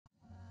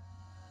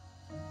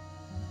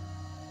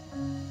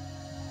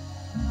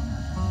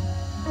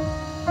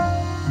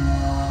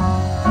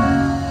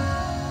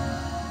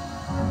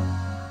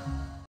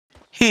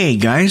Hey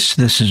guys,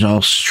 this is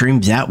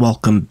illstreamthat.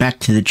 Welcome back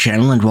to the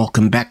channel and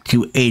welcome back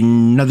to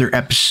another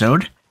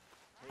episode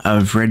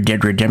of Red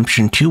Dead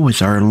Redemption 2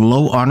 with our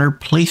low honor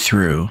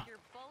playthrough.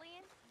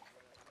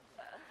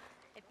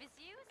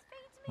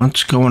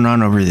 What's going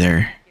on over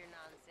there?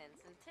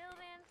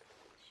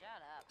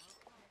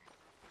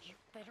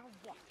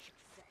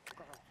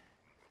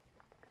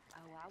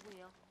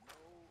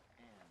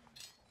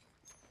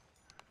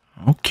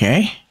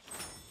 Okay.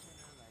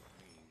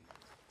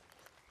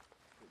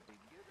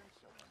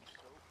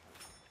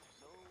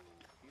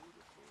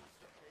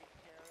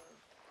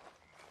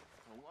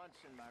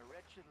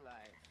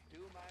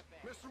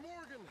 Mr.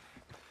 Morgan,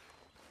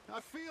 I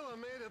feel I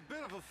made a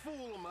bit of a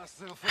fool of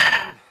myself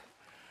again.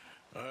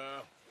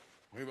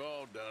 We've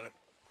all done it.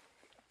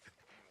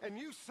 And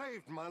you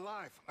saved my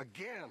life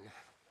again.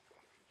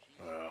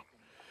 Well,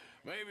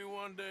 maybe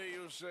one day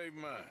you'll save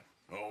mine.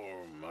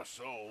 Or my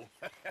soul.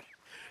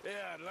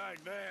 Yeah, I'd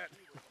like that.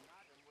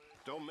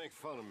 Don't make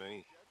fun of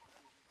me.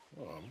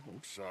 Oh,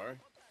 I'm sorry.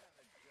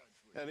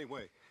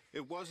 Anyway,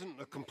 it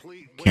wasn't a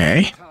complete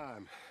Okay. waste of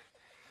time.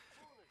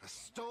 I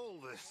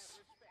stole this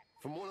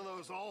from one of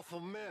those awful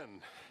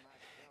men.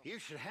 You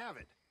should have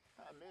it.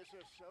 I miss her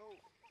so.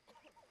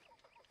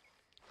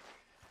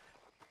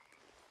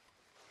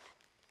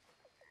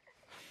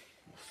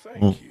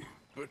 Thank you,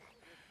 but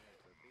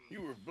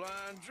you were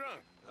blind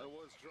drunk. I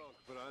was drunk,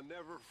 but I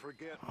never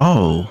forget.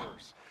 Oh.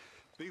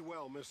 Be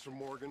well, Mr.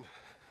 Morgan.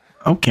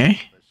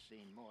 Okay.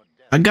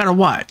 I gotta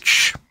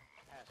watch.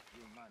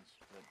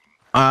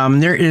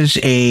 There is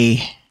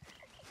a...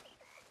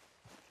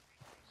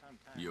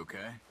 You okay?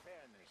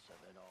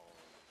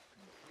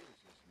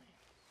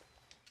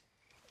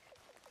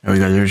 There we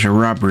go, there's a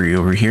robbery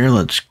over here.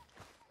 Let's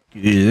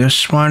do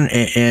this one.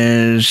 It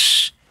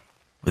is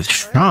with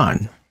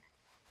Sean.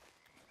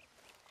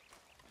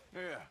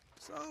 Yeah.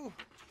 So,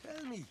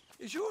 tell me,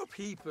 is your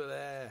people,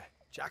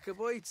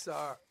 Jacobites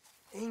or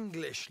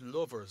English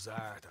lovers,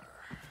 are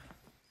there?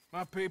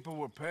 My people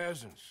were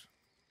peasants.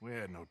 We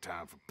had no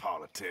time for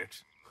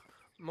politics.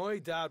 My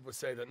dad would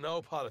say that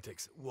no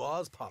politics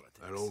was politics.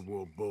 That old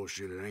world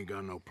bullshit, it ain't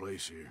got no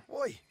place here.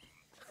 Why?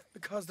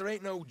 Because there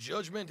ain't no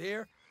judgment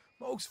here.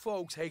 Most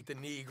folks hate the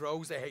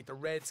Negroes, they hate the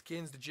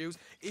Redskins, the Jews,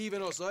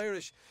 even us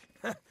Irish.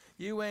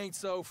 You ain't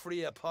so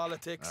free of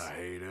politics. I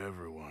hate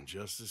everyone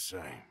just the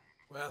same.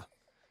 Well,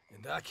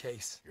 in that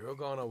case, you're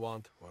gonna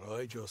want what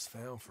I just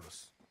found for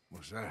us.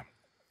 What's that?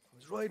 I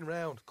was riding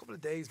around a couple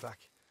of days back.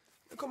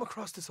 I come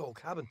across this old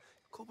cabin.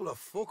 A couple of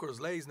fuckers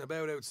lazing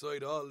about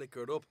outside all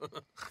liquored up.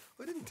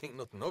 I didn't think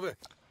nothing of it.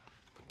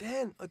 But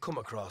then I come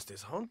across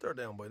this hunter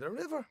down by the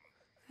river.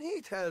 And he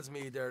tells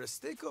me they're a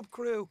stick-up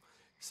crew.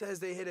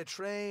 Says they hit a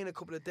train a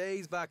couple of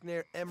days back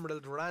near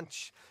Emerald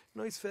Ranch.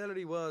 Nice fella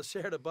he was,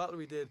 shared a bottle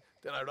we did.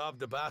 Then I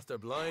robbed the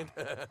bastard blind.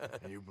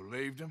 You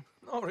believed him?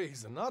 No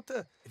reason not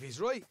to. If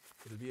he's right,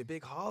 it'll be a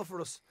big haul for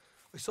us.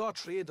 I saw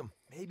 3 of them,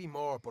 maybe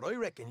more, but I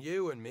reckon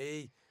you and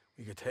me,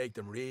 we could take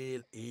them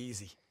real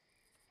easy.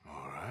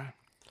 All right.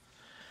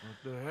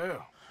 What the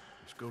hell?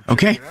 Let's go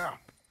Okay. check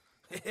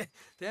it out.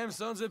 Them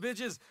sons of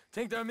bitches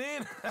think they're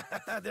mean.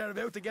 They're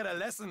about to get a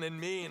lesson in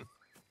mean.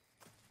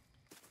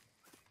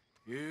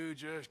 You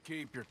just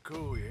keep your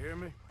cool, you hear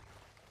me?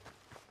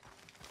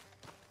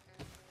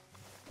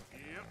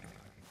 Yep.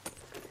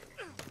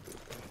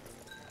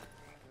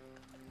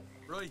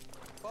 Right,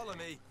 follow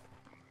me.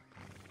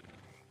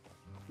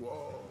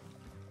 Whoa.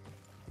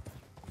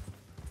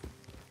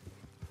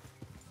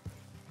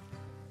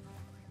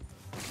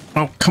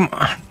 Oh, come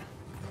on.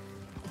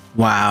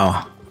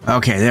 Wow.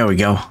 Okay, there we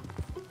go.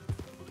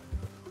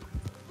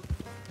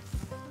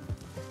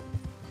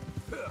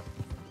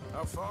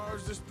 How far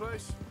is this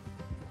place?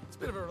 It's a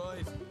bit of a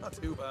ride, not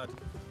too bad.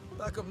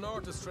 Back up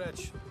north a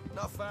stretch,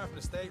 not far from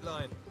the state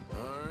line. All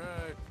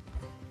right.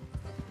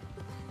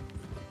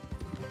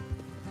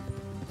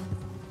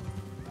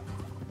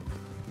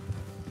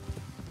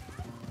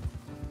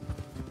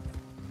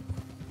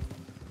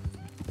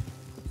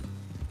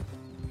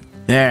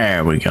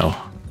 There we go.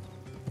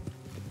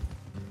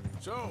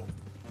 So,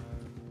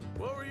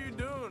 what were you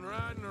doing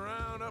riding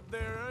around up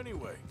there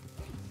anyway?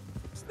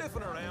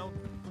 Sniffing around,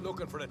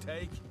 looking for a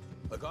take.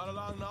 I got a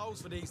long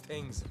nose for these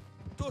things.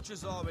 Dutch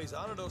is always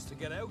honoured us to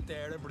get out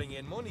there and bring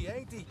in money,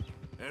 ain't he?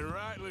 And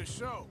rightly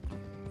so.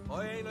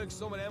 I ain't like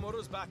some of them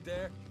others back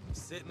there,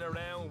 sitting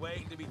around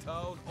waiting to be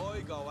told.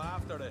 I go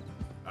after it.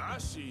 I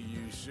see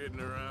you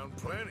sitting around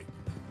plenty.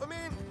 I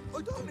mean,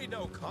 I don't need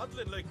no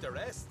coddling like the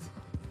rest.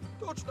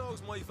 Dutch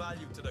knows my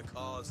value to the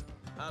cause,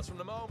 as from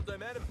the moment I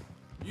met him.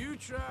 You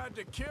tried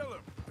to kill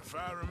him, if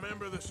I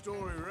remember the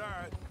story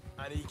right.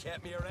 And he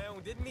kept me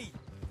around, didn't he?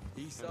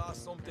 He saw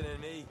something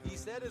in me. He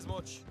said as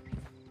much.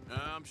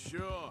 I'm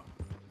sure.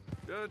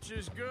 Dutch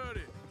is good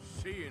at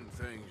seeing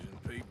things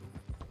in people.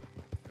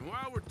 And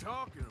while we're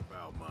talking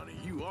about money,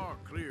 you are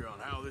clear on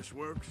how this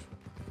works?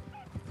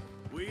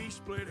 We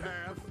split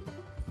half,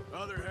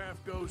 other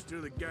half goes to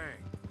the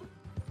gang.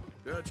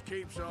 Dutch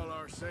keeps all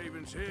our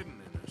savings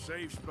hidden in a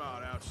safe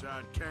spot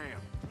outside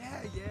camp.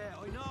 Yeah,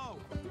 I know.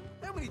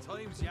 How many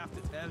times do you have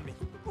to tell me?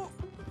 But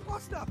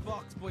What's that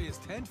box by his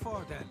tent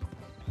for, then?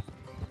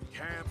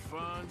 Camp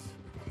funds,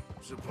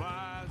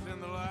 supplies,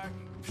 and the like.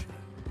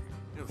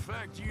 The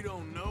fact you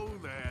don't know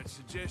that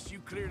suggests you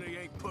clearly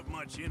ain't put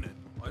much in it.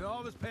 I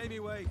always pay me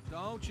way,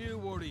 don't you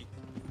worry.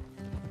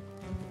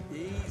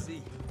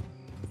 Easy.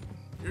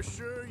 You're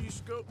sure you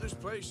scoped this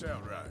place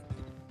out right?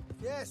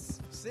 Yes,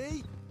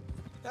 see?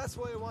 That's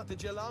why I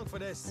wanted you along for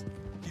this.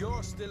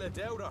 You're still a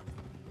doubter.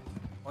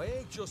 I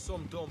ain't just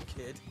some dumb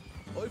kid.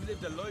 I've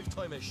lived a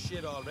lifetime of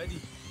shit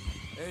already.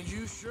 And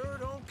you sure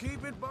don't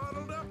keep it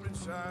bottled up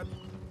inside.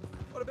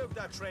 What about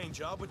that train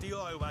job with the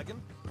oil wagon?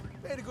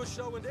 Made a good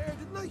show in there,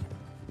 didn't I?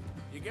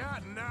 You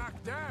got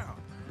knocked out.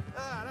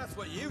 Ah, that's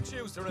what you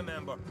choose to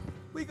remember.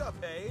 We got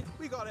paid.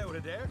 We got out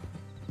of there.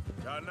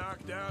 Got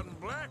knocked out in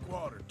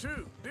Blackwater,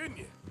 too, didn't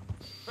you?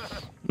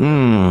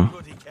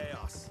 Bloody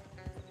chaos.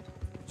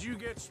 Did you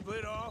get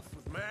split off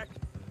with Mac?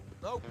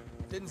 Nope,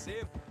 didn't see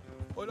him.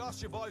 I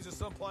lost your boys at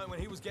some point when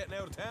he was getting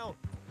out of town.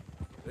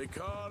 They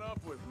caught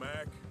up with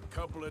Mac a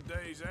couple of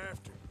days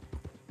after.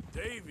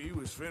 Davy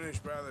was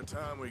finished by the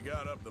time we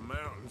got up the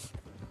mountains.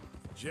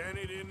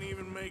 Jenny didn't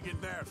even make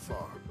it that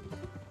far.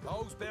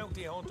 Those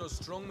bounty hunters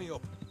strung me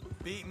up.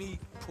 Beat me,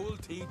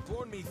 pulled teeth,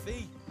 burned me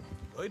feet.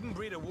 I didn't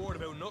breathe a word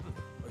about nothing,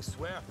 I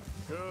swear.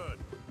 Good.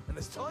 And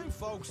it's time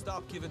folks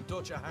stopped giving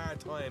Dutch a hard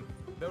time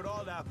about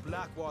all that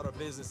Blackwater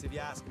business, if you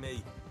ask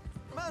me.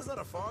 The man's not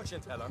a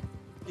fortune teller.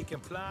 You can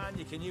plan,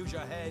 you can use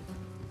your head.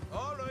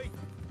 All right,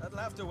 that'll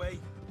have to wait.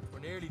 We're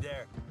nearly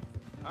there.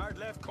 Hard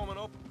left coming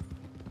up.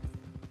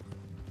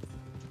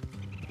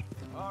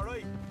 All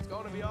right, it's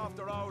going to be off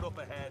the road up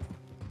ahead.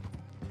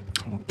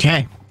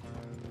 Okay.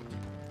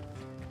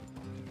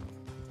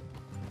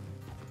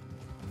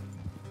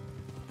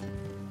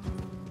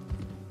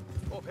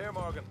 Up here,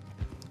 Morgan.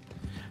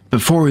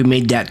 Before we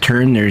made that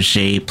turn, there's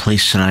a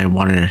place that I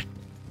want to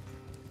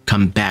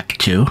come back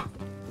to.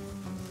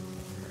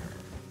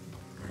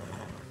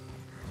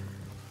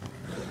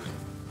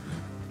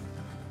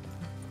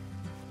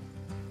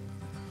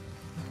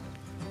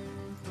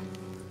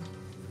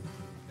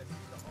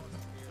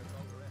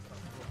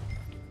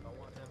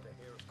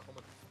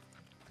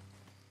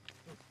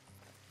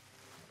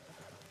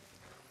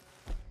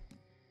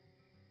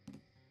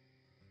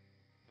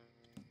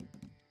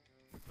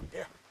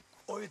 Here,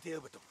 I'll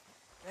deal with them.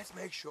 Let's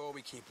make sure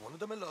we keep one of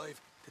them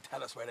alive to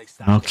tell us where they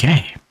stand.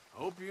 Okay.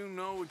 Hope you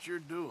know what you're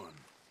doing.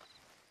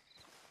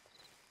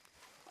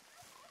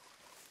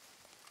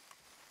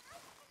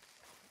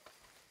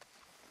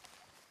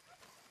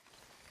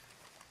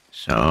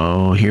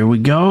 So here we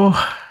go.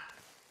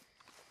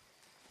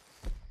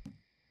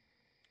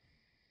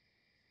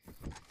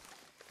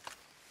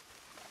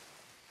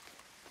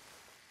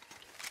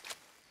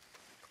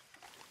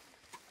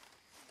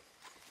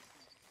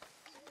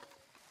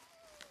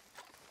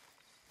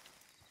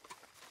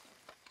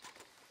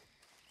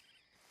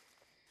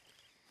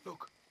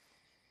 Look,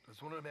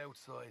 there's one on the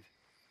outside.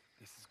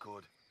 This is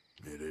good.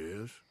 It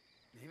is?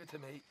 Leave it to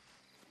me.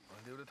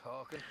 I'll do the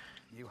talking.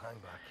 You hang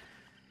back.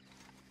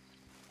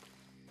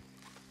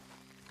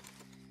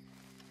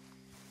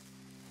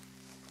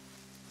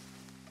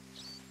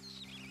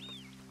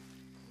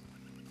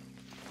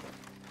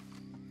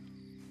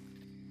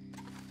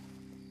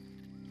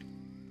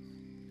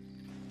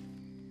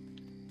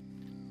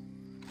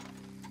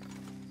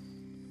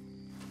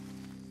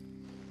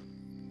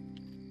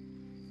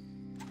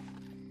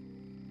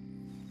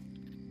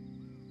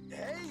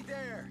 Hey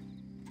there!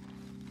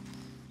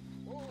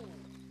 Whoa!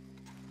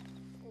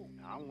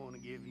 I'm gonna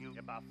give you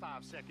about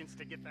 5 seconds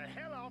to get the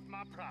hell off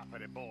my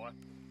property, boy.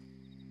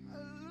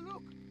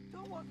 Look,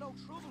 don't want no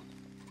trouble.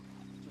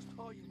 Just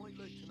thought you might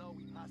like to know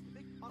we passed a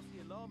big posse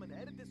of lawmen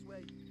headed this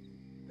way.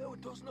 Now a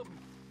dozen of them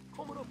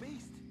coming up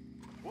east.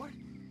 What?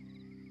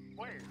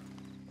 Where?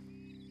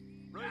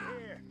 Right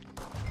here.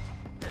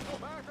 Here's no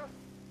Barker.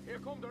 Here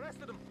come the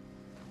rest of them.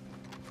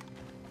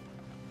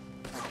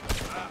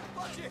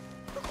 Watch it!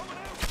 They're coming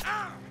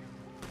out!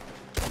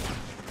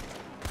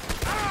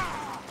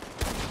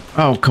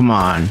 Oh, come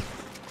on.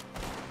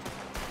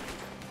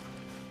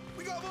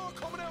 We got more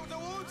coming out of the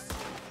woods!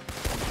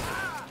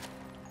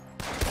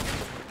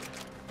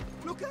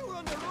 Look out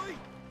on the right!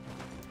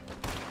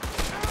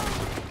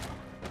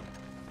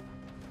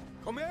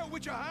 Come out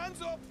with your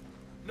hands up!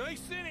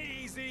 Nice and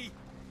easy!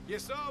 You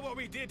saw what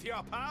we did to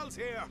your pals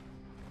here!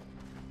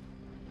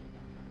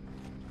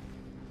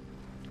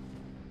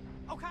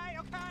 Okay,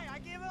 I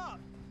give up.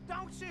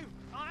 Don't shoot.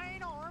 I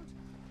ain't armed.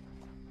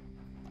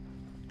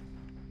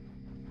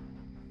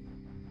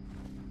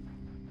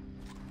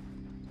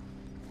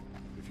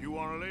 If you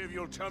want to leave,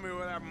 you'll tell me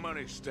where that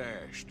money's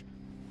stashed.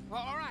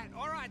 Well,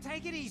 all right,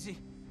 take it easy.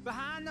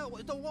 Behind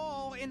the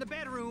wall in the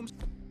bedrooms.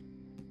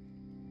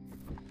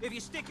 If you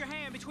stick your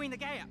hand between the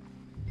gap.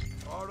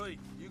 All right,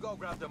 you go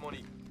grab the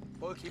money.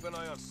 We'll keep an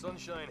eye on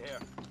Sunshine here.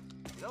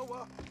 You know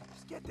what?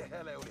 Just get the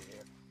hell out of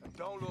here. And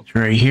don't look... It's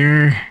right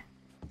here.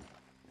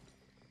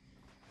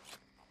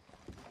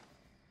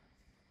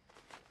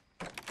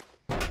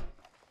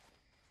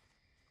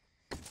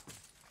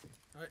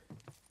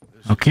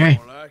 This is Okay.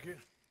 more like it.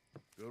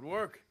 Good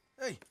work.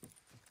 Hey,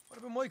 what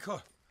about with my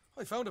cut.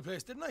 I found a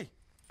place, didn't I?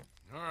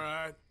 All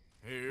right,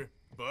 here.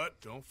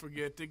 But don't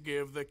forget to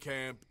give the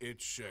camp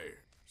its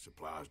share.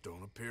 Supplies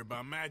don't appear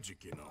by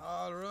magic, you know.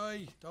 All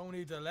right. Don't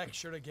need the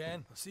lecture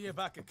again. I'll see you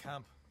back at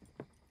camp.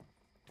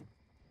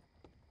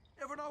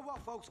 Never know what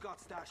folks got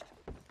stashed.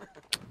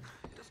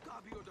 There's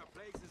gotta be other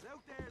places out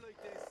there like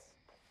this.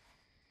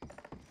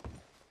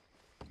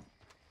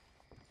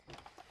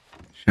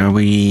 So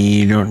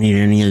we don't need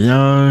any of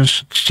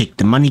those. Let's take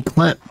the money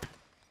clip.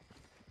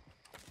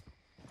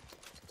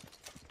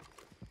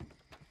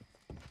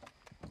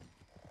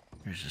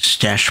 There's a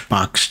stash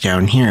box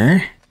down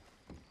here.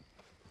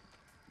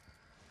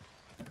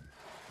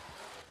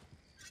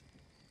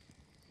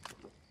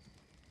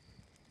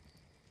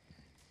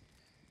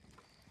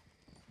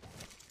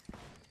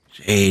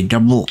 It's a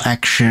double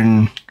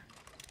action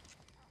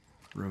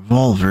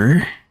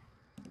revolver.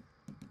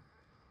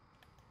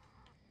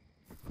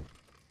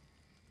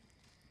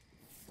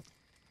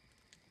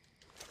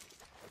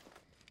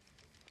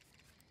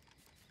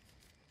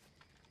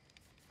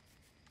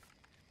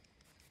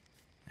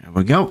 There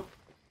we go.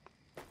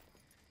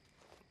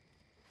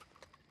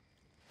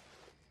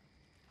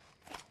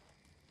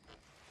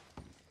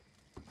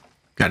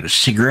 Got a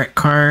cigarette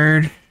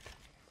card.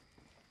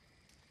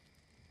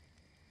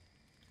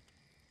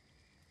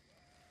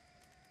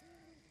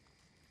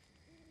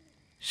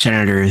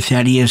 Senator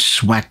Thaddeus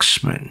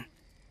Waxman.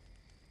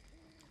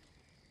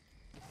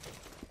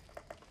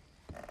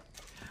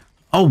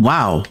 Oh,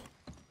 wow.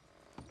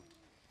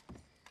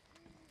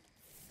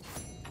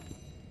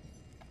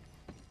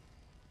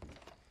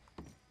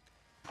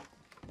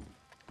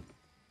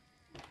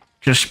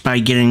 Just by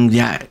getting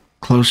that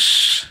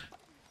close.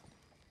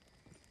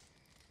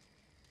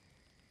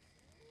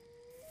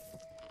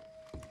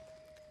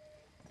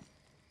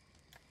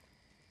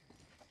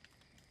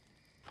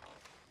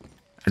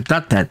 I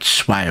thought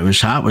that's why it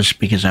was hot, was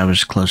because I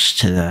was close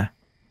to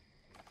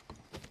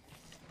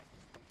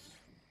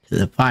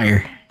the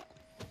fire.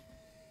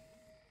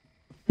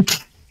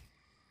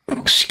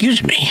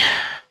 Excuse me.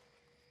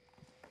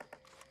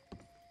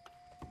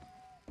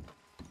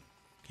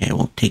 Okay,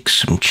 we'll take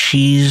some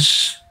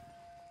cheese.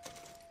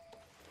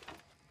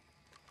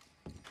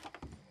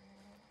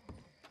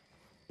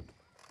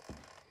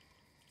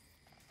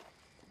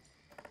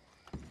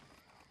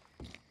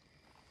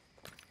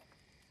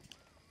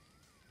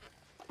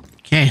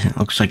 Okay, it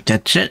looks like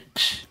that's it.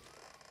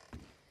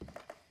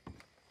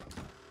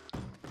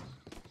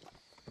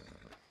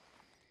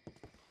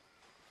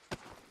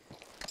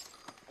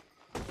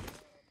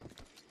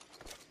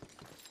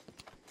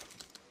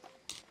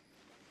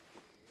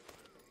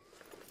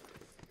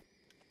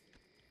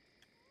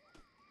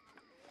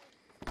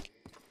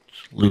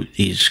 Let's loot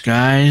these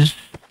guys.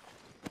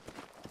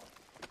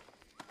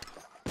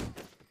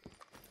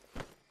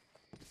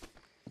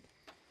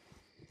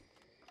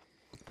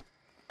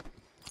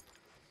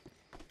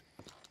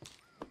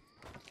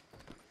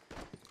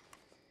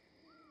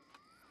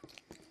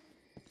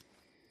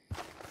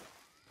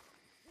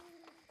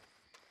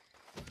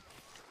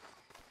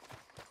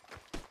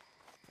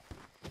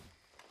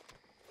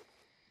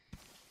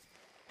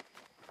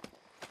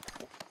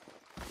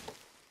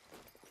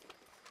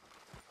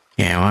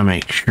 Yeah, I want to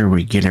make sure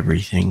we get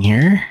everything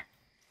here.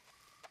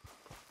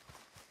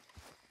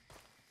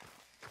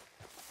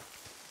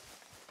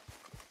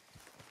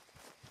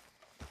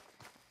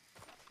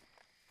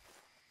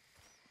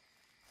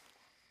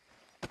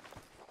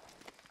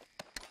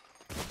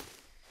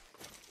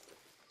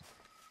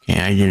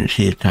 Okay, I didn't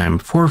see the time.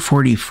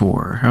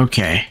 4:44.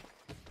 Okay.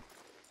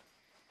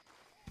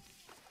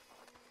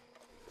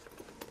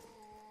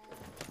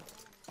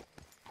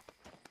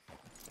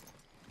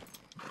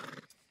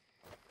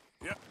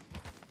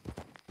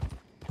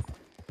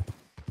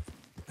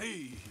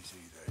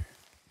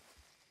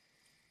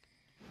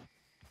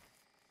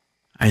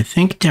 I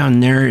think down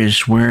there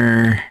is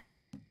where...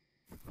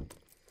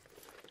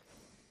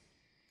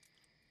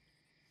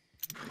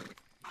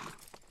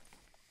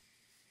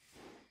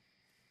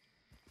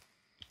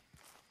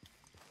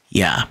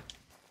 Yeah,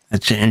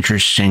 that's an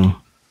interesting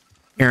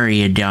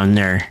area down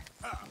there.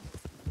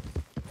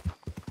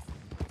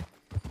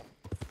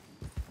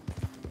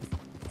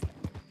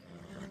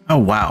 Oh,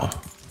 wow.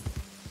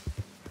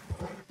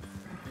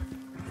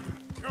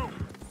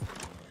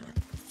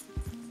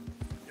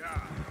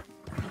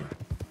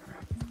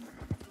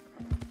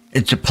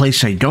 It's a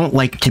place I don't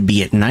like to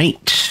be at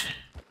night.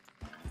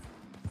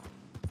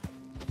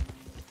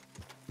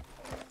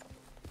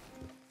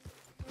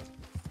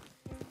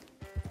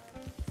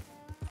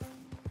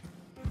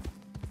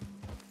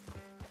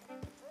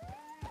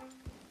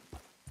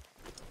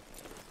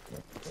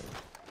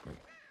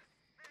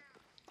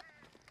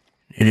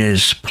 It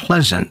is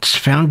Pleasance,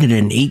 founded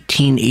in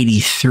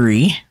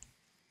 1883.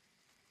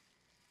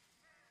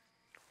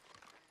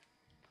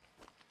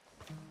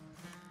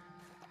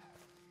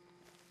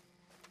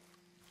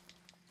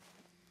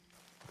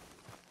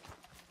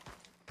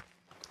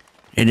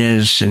 It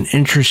is an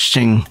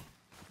interesting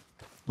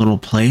little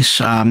place.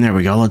 There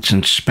we go. Let's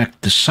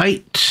inspect the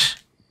site.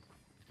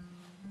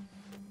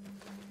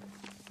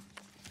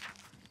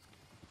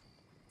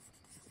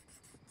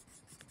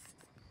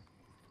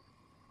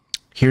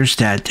 Here's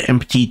that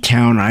empty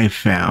town I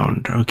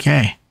found.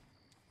 Okay.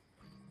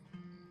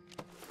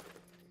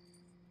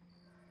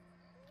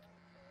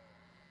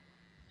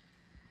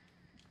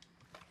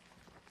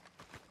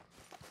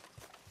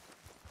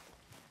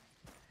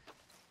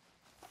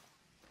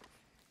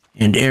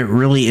 And it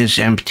really is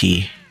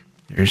empty.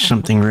 There's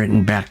something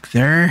written back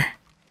there.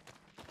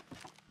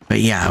 But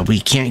yeah, we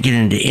can't get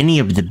into any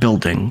of the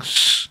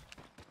buildings.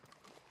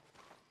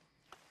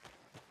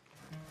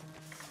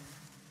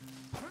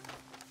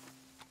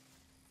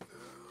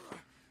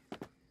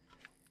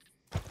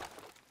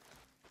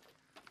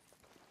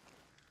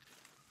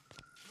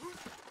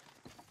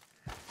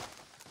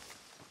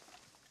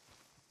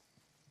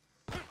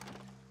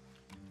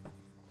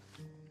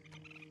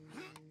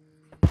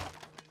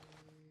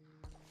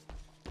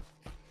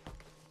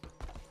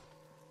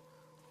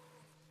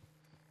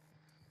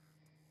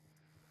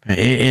 It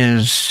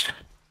is...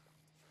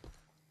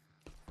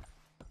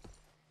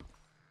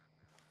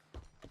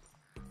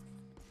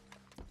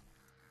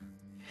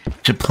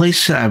 It's a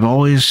place that I've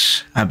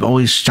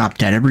always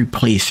stopped at every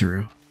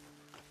playthrough.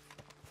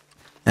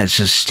 That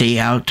says stay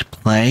out to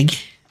plague.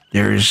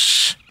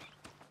 There's...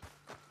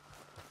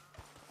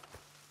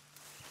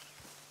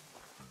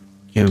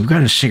 Yeah, we've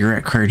got a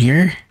cigarette card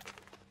here.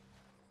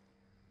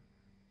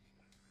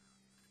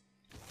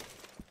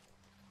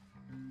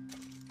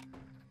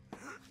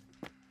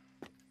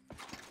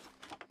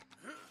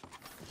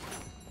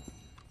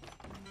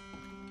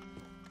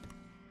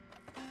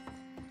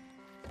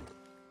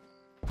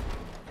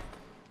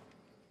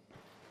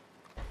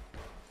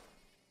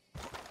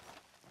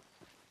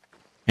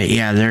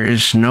 Yeah, there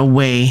is no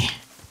way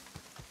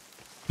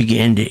to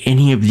get into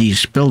any of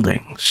these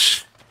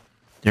buildings.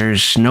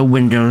 There's no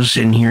windows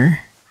in here.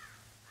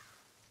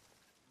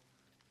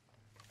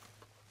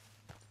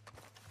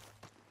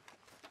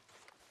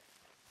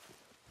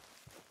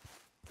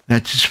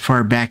 That's as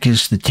far back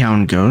as the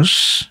town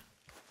goes.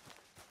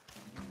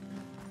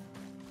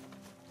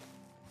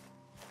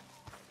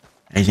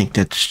 I think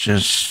that's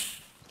just...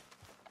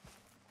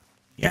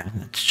 Yeah,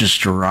 that's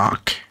just a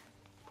rock.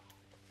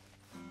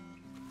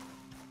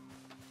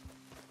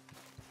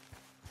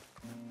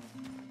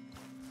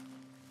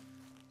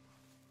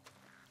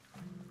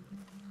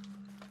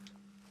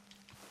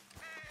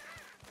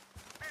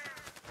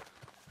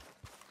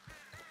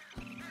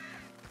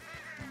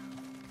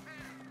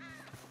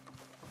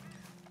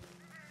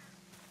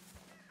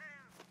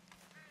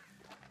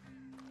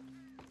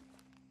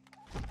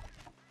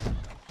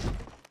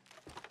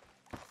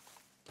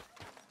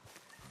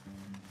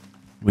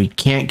 We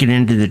can't get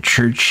into the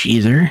church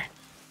either.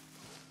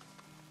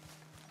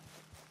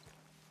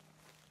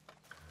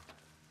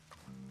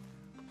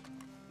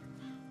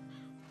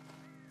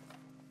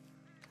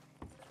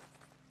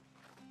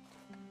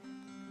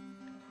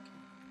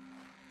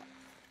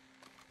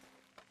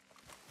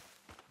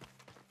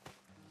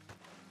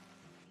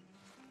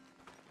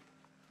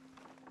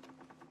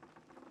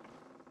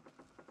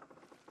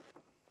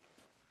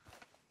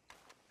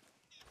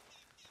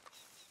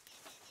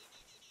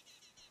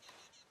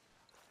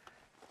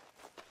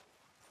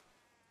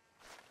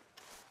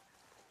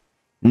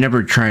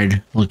 Never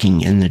tried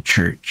looking in the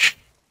church.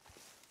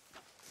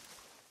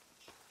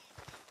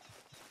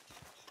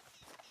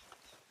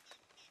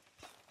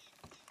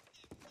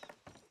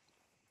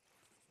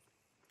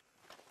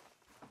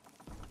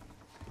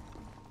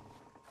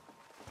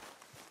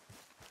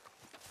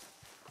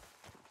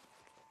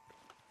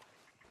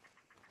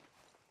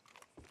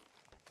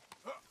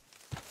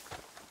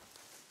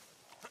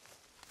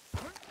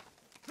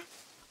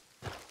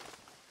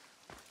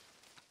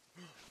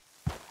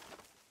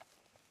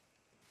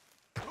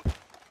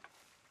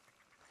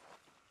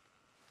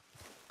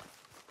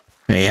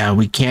 But yeah,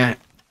 we can't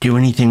do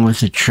anything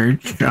with the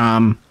church.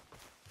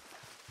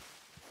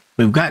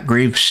 We've got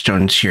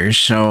gravestones here,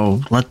 so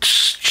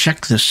let's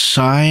check the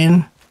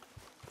sign.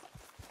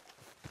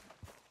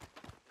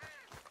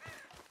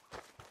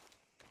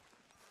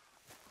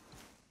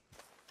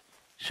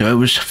 So it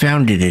was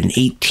founded in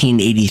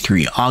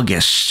 1883,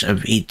 August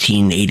of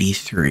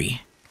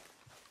 1883.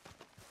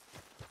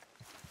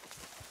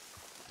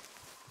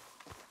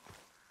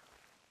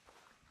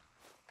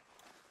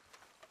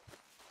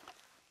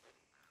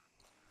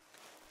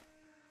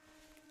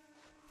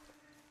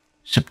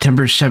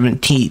 September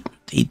 17th,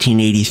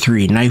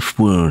 1883, knife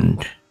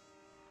wound.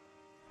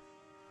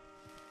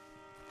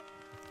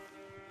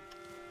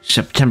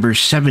 September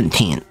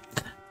 17th.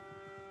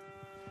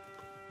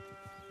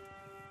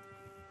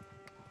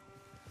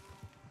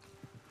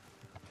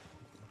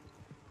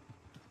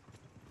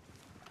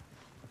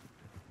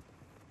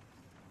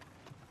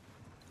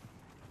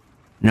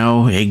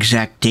 No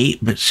exact date,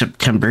 but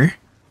September.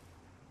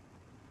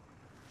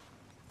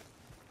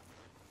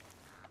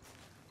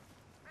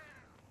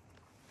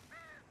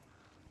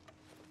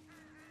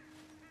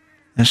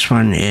 This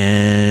one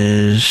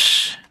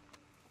is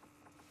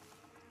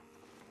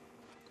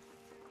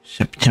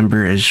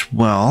September as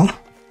well.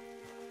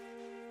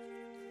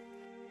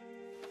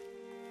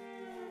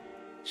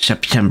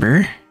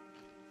 September.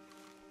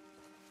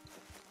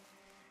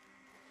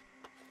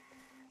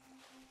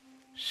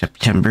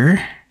 September.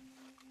 September.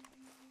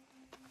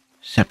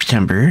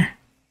 September.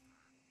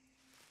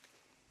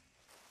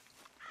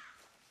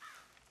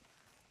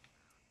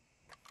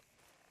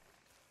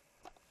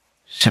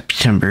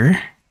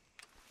 September.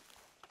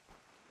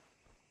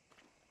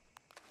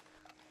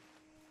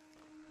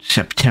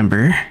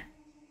 September.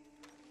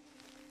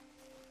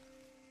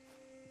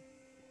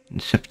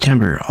 And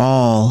September,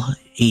 all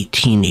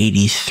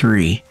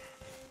 1883.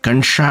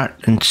 Gunshot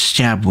and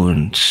stab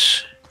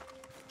wounds.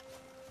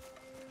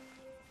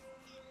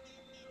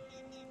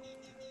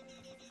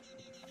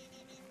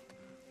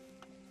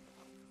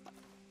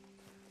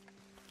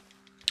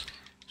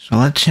 So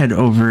let's head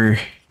over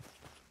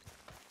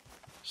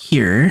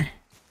here.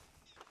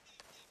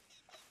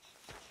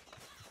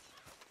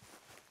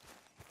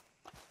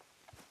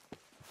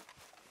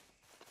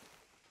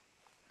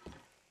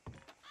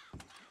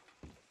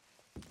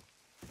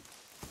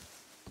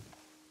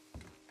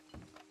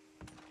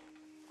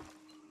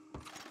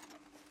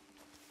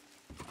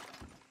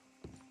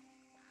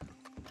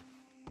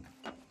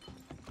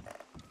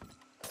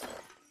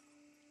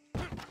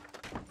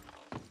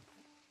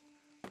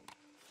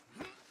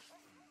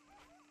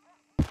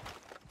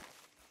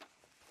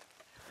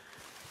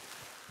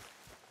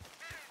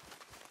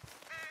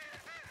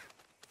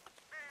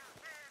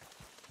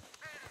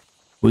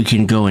 We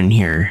can go in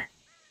here.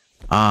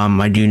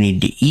 I do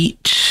need to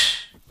eat.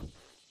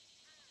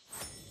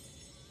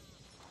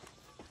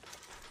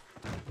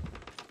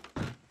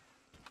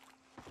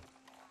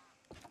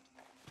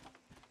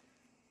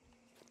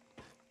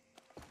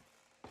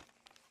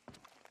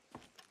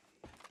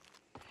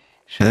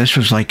 So this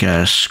was like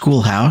a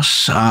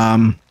schoolhouse.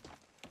 There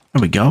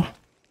we go.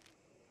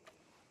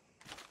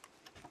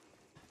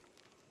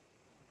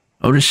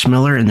 Otis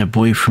Miller and the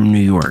Boy from New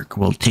York.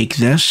 We'll take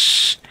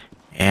this,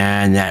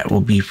 and that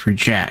will be for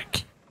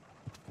Jack.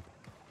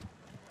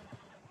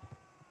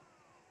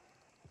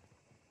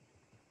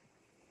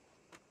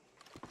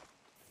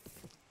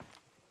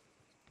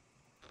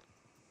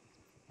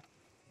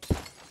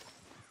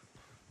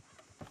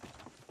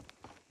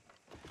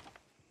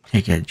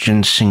 Take a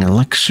ginseng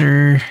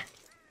elixir.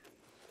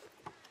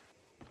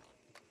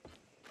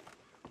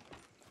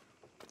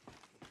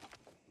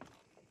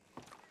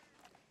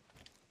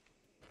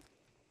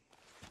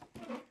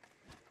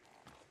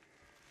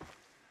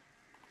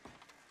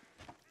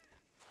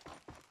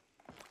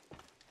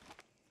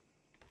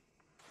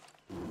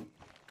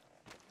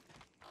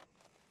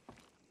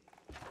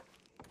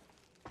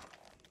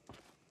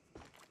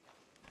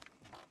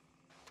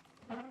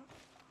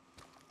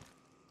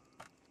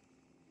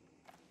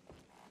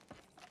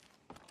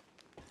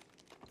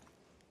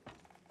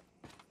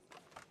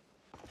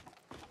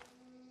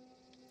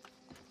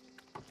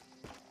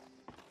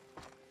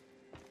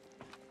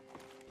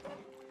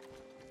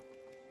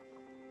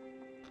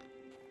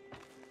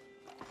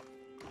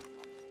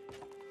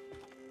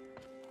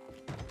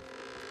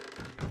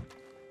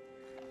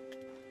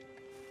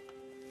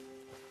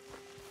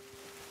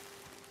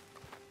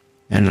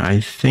 And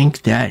I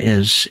think that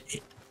is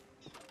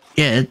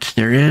it.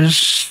 There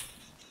is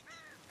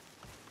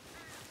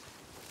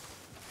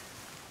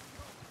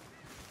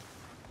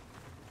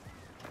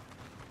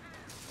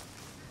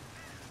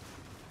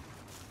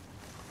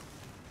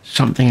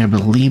something, I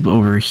believe,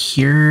 over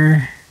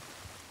here.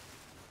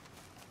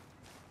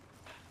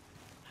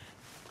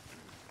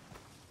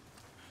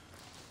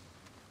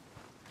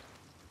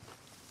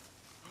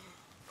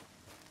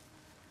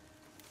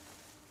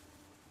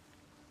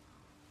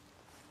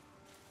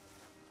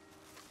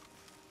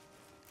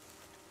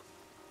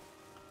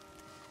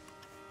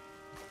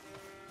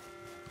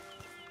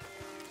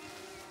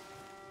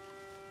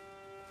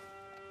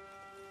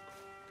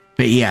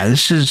 But yeah,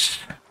 this is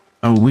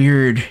a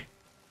weird,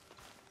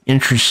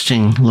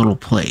 interesting little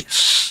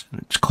place.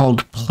 It's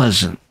called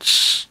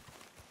Pleasance.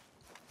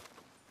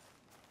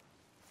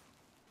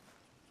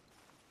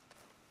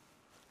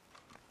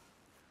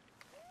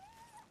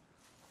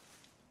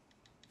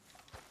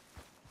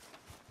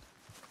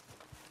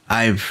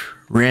 I've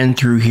ran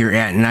through here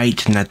at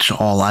night, and that's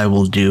all I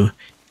will do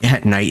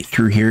at night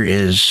through here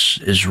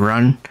is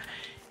run.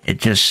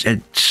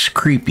 It's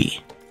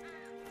creepy.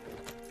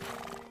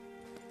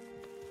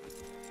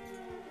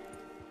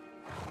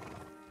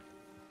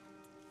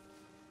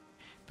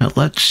 But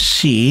let's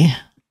see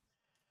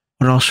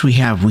what else we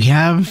have. We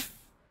have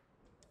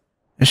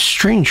a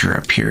stranger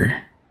up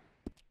here.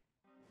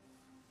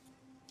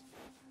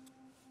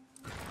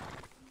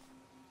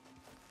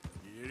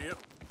 Yep.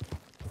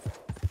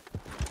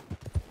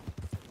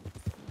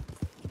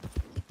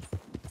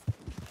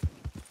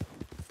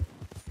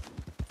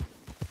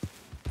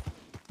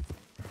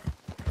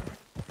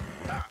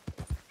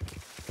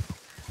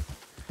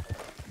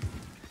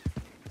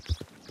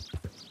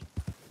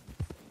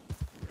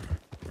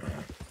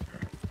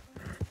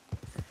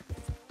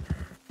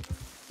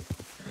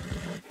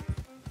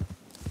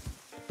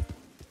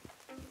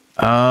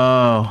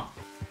 Oh.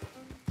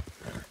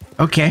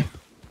 Okay.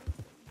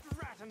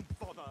 Rat and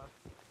bother.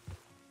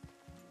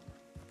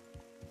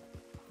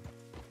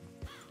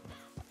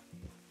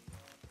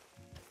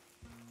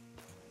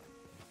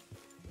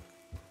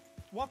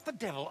 What the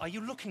devil? devil are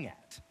you looking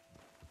at?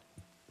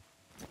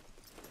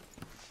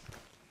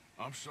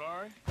 I'm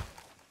sorry?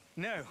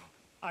 No,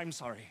 I'm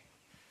sorry.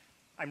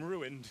 I'm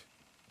ruined.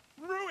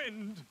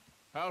 Ruined!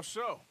 How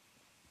so?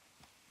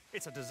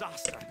 It's a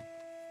disaster.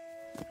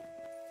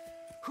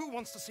 Who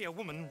wants to see a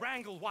woman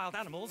wrangle wild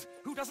animals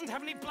who doesn't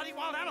have any bloody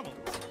wild animals?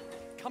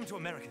 Come to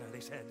America, they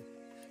said.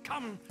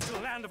 Come to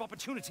the land of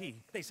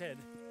opportunity, they said.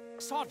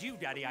 Sod you,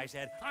 Daddy, I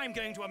said. I'm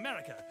going to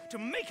America to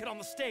make it on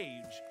the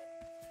stage.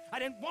 I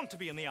don't want to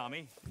be in the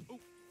army. Ooh,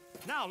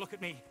 now look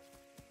at me.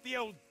 The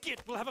old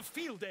git will have a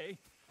field day.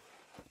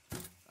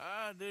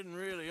 I didn't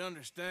really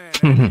understand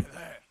any of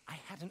that. I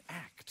had an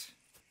act.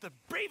 The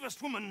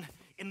bravest woman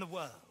in the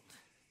world.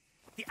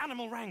 The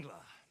animal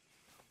wrangler.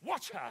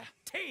 Watch her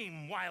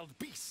tame wild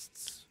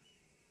beasts.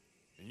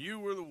 And you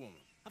were the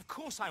woman. Of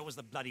course I was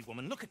the bloody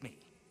woman. Look at me.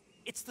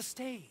 It's the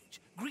stage.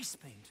 Grease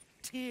paint.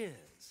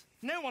 Tears.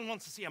 No one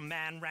wants to see a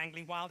man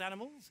wrangling wild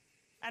animals.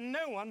 And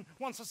no one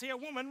wants to see a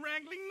woman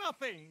wrangling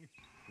nothing.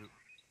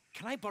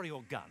 Can I borrow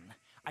your gun?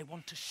 I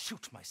want to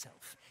shoot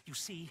myself. You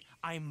see,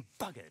 I'm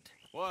buggered.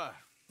 Why?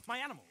 My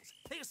animals,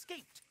 they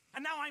escaped.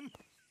 And now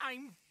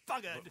I'm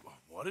buggered.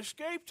 What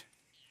escaped?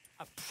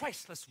 A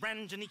priceless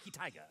Ranjaniki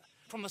tiger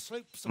from the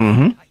slopes of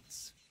the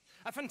heights.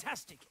 A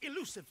fantastic,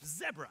 elusive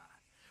zebra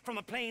from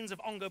the plains of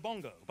Ongo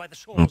Bongo by the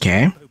shores of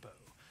Limpopo.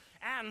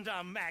 And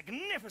a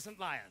magnificent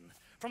lion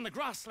from the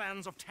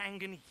grasslands of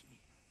Tanganyika.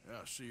 Yeah,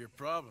 I see your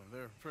problem.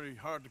 They're pretty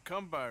hard to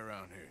come by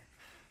around here.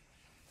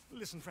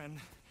 Listen, friend,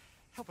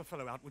 help a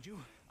fellow out, would you?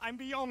 I'm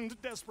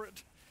beyond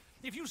desperate.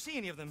 If you see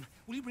any of them,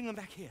 will you bring them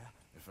back here?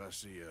 If I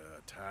see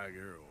a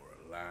tiger or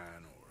a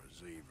lion or a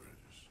zebra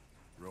just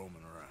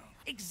roaming around.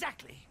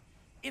 Exactly.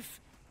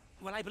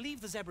 Well, I believe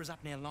the zebra's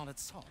up near Larned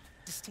Sod.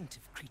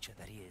 Distinctive creature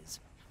that he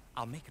is.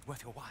 I'll make it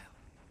worth your while.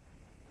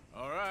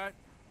 All right,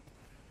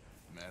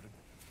 madam.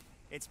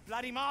 It's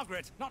bloody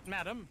Margaret, not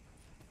madam.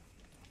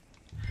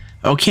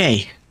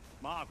 Okay.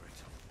 Margaret.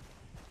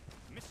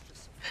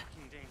 Mistress of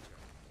fucking danger.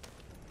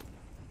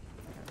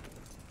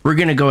 We're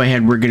gonna go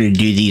ahead. We're gonna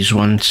do these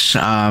ones.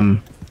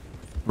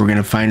 We're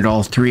gonna find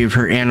all 3 of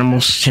her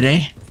animals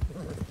today.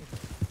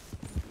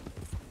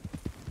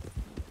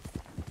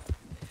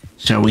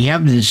 So we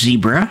have the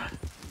zebra.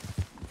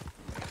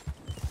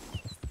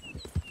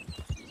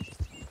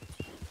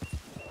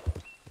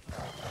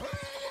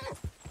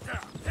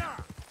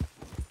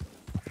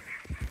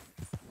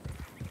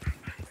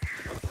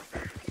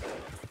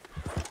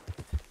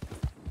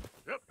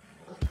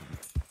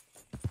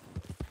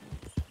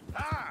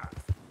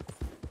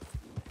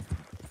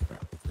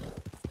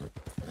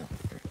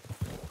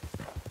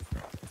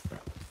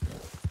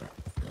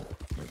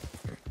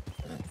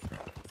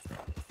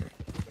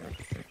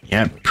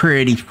 Yeah,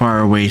 pretty far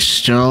away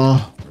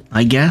still,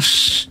 I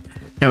guess.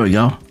 There we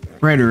go.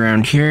 Right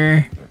around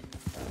here.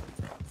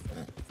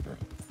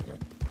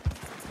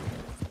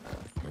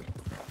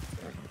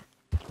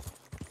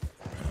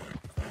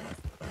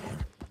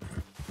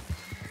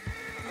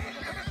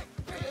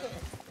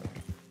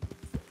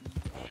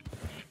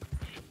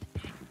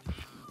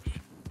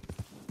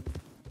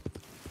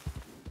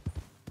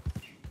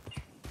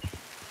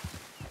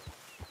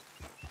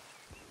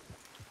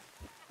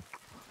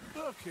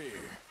 Look here.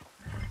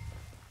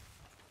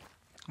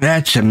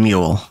 That's a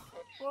mule.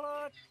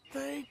 What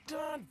they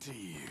done to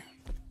you?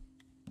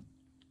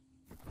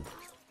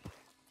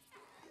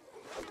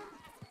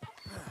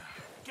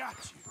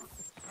 Got you.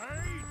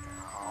 Hey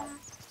now.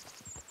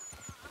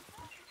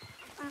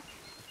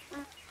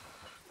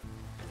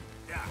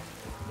 Yeah.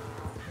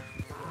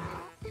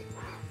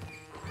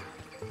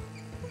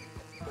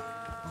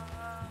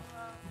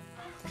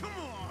 Come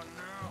on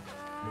now.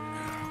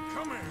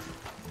 Come here.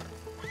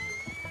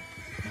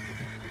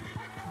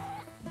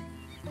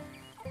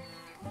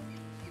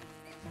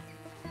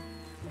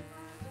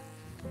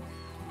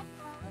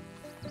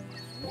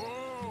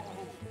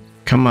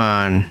 Come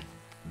on.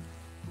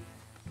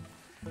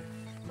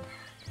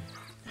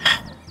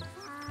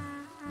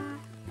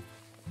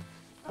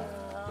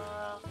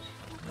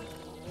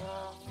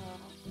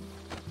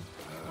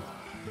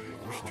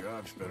 Your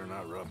stripes better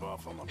not rub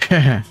off on my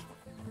pants.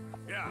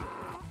 Yeah.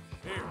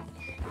 Here.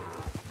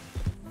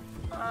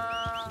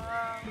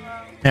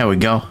 There we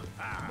go.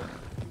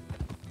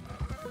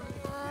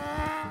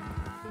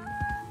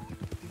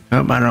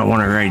 Oh, I don't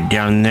want to ride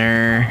down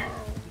there.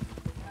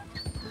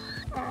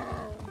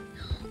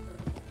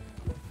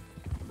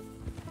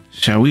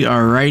 So we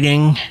are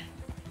riding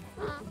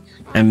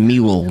a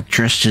mule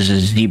dressed as a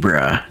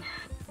zebra.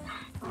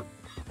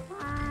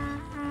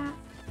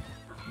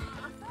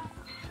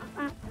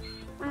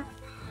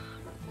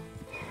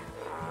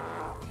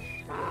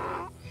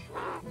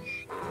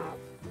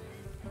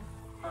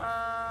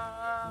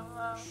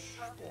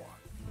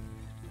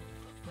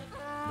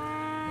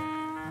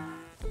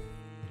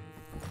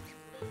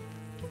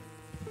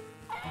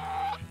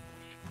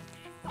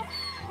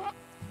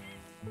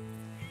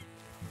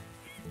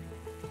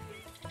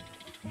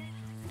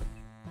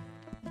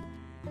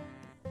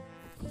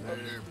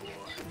 There, boy.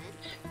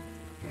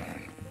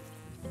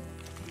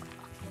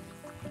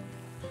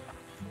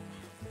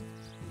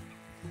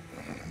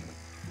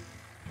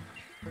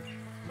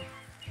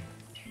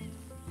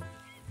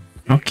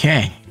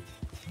 Okay.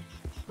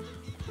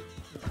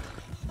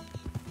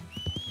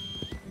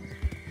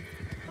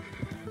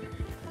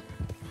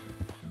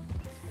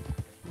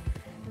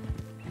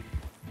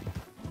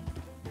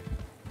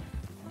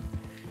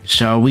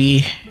 So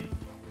we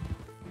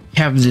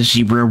have the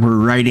zebra. We're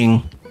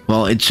riding,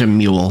 well, it's a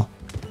mule.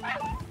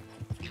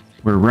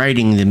 We're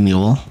riding the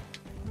mule.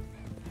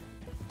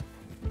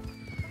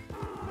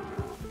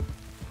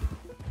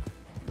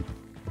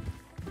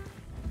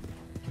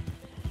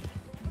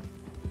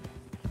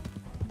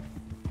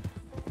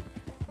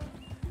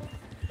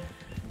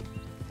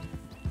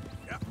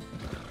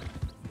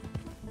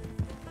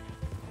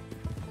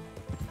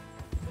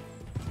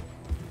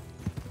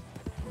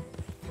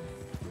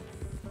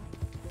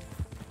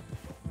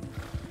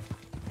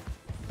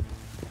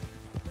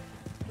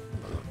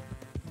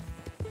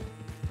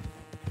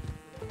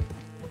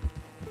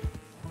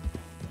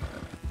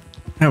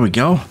 There we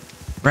go.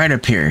 Right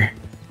up here.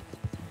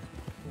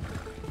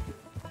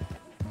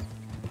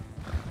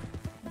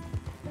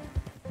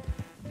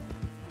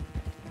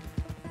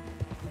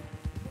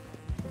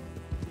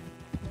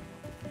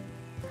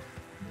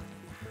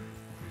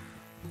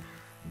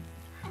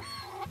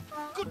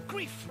 Good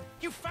grief!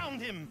 You found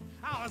him!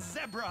 Our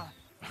zebra!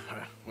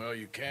 Well,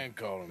 you can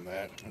call him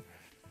that.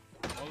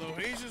 Although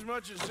he's as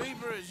much a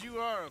zebra as you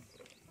are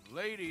a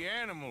lady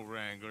animal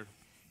wrangler.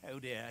 Oh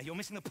dear, you're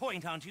missing the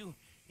point, aren't you?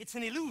 It's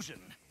an illusion.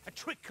 A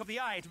trick of the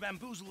eye to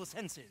bamboozle the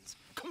senses.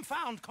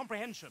 Confound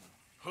comprehension.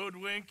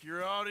 Hoodwink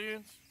your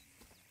audience?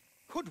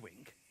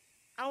 Hoodwink?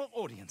 Our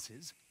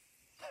audiences?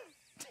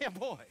 Dear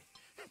boy,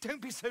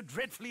 don't be so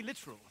dreadfully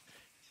literal.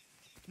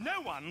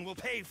 No one will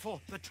pay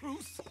for the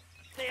truth.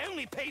 They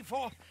only pay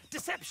for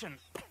deception.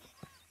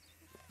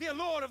 The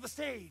allure of the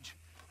stage.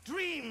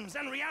 Dreams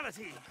and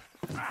reality.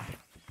 Ah.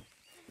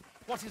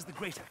 What is the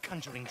greater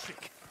conjuring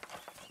trick?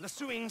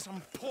 Lassoing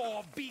some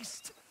poor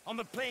beast on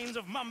the plains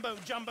of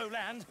mumbo-jumbo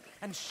land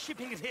and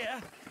shipping it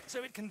here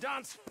so it can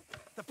dance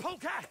the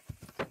polka?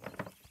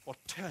 Or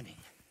turning,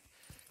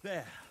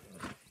 there,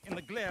 in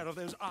the glare of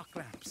those arc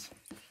lamps,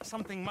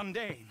 something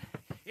mundane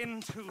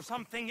into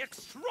something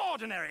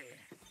extraordinary?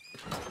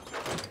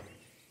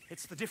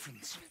 It's the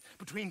difference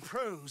between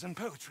prose and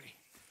poetry.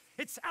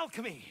 It's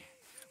alchemy.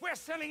 We're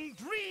selling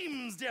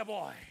dreams, dear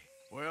boy.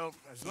 Well,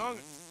 as long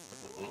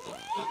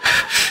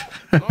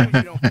as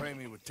you don't pay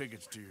me with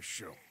tickets to your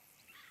show.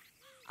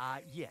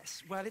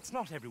 Yes. Well, it's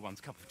not everyone's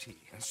cup of tea.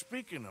 And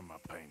speaking of my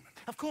payment...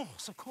 Of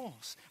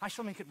course. I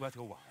shall make it worth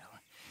your while.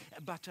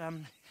 But,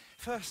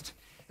 first,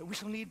 we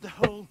shall need the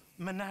whole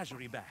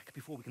menagerie back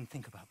before we can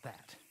think about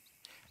that.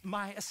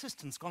 My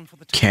assistant's gone for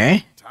the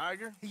Okay.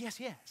 Tiger? Yes.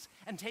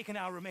 And taken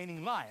our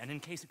remaining lion in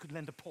case it could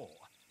lend a paw.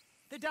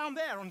 They're down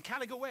there on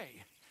Caliga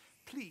Way.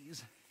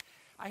 Please,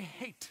 I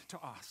hate to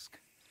ask.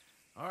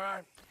 All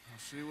right. I'll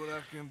see what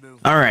I can do.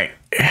 All right.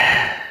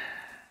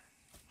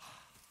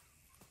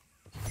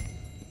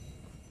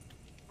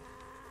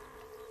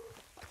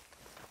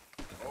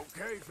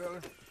 Okay,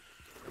 fella.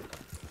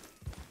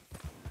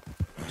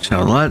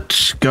 So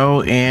let's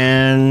go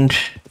and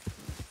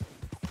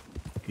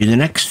do the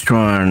next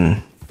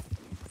one.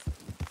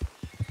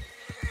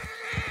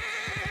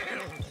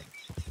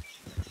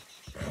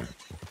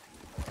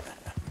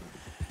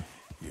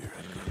 You're a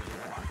good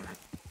boy.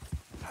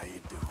 How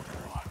you doing,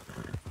 boy?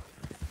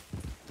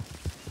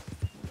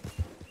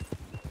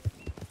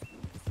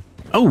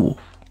 Oh.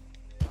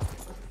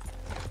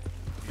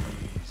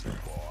 Easy,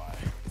 boy.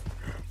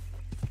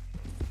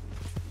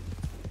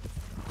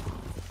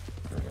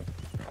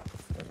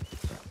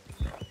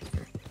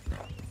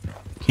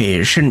 Okay,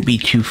 it shouldn't be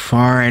too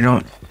far, I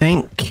don't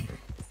think.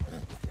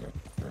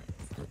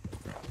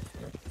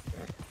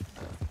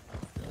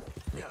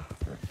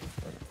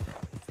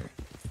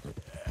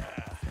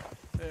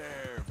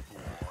 There,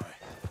 boy.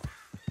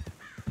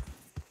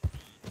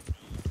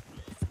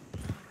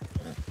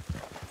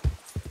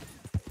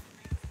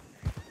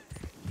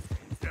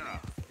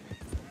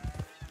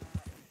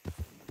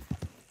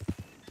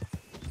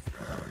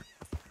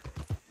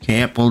 Okay,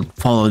 yep, we'll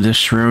follow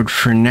this road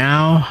for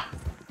now.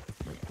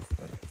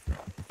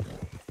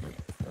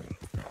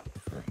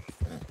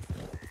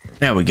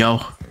 There we go.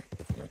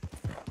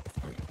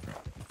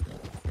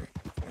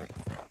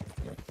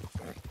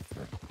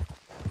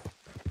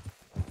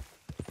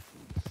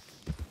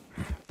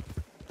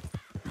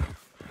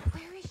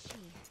 Where is she?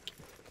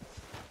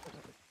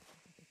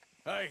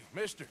 Hey,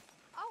 mister.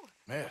 Oh,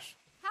 Miss,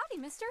 howdy,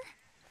 mister.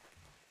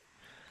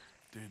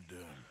 did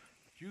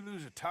you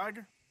lose a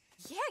tiger?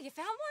 Yeah, you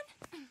found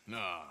one? Nah,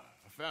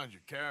 I found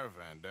your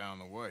caravan down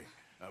the way.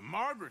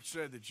 Margaret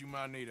said that you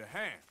might need a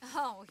hand.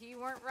 Oh, you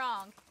weren't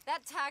wrong.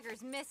 That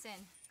tiger's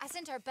missing. I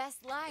sent our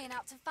best lion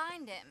out to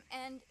find him,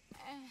 and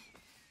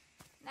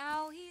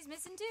now he's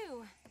missing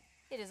too.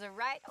 It is a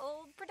right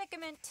old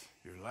predicament.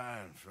 You're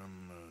lying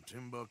from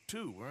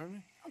Timbuktu, weren't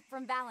you?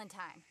 From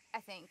Valentine, I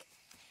think.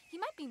 He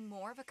might be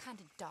more of a kind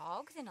of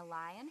dog than a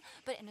lion,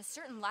 but in a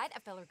certain light, a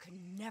feller could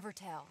never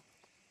tell.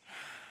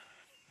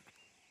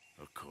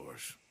 Of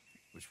course.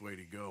 Which way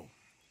to go?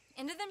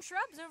 Into them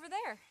shrubs over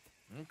there.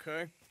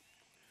 Okay.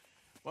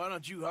 Why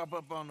don't you hop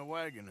up on the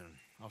wagon and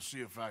I'll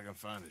see if I can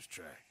find his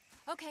track.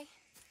 Okay.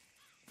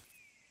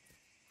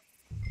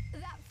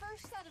 That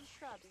first set of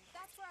shrubs,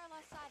 that's where I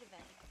lost sight of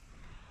him.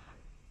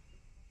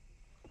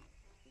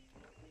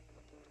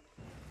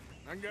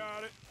 I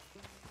got it.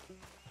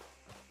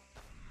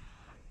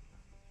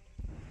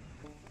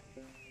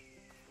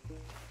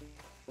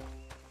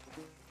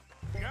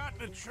 Got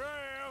the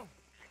trail.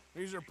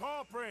 These are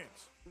paw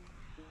prints.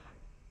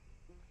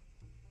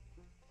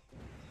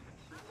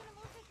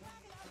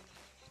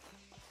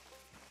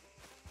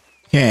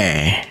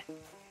 Okay.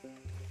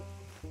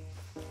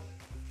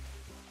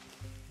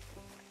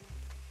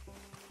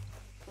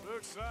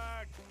 Looks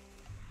like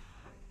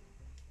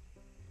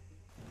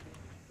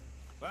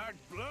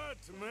blood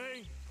to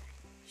me.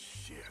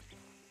 Shit.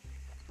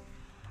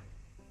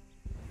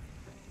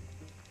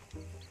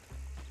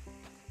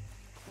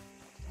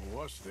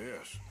 What's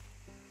this?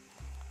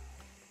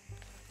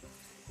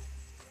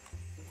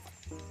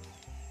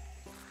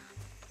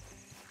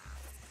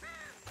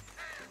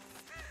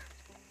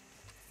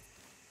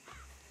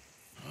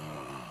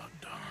 Oh,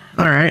 darn.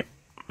 All right.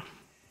 I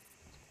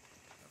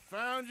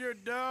found your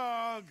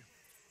dog.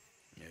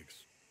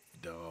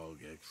 Ex-dog,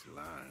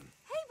 ex-lion.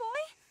 Hey,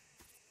 boy!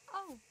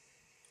 Oh,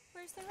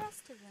 where's the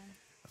rest of them?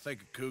 I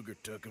think a cougar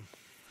took him.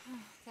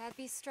 That'd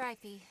be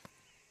Stripey.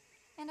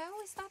 And I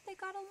always thought they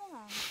got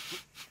along.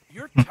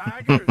 Your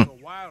tiger is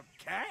a wild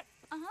cat?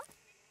 Uh-huh.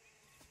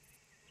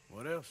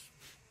 What else?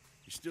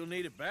 You still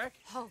need it back?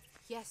 Oh,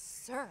 yes,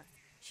 sir.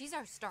 She's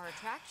our star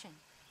attraction.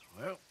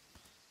 Well,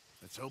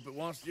 let's hope it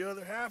wants the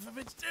other half of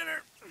its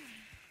dinner.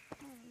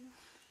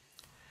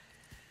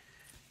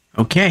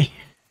 Okay.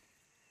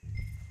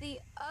 The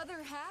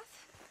other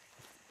half?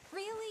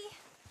 Really?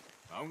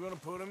 I'm gonna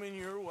put him in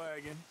your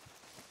wagon.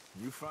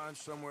 You find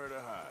somewhere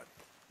to hide.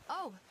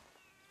 Oh.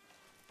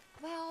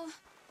 Well,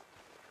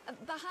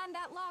 behind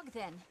that log,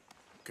 then.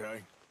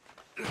 Okay.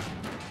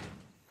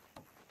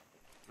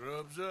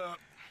 Rubs up.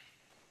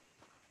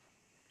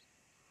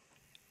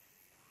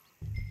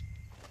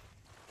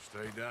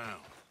 Stay down.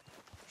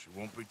 She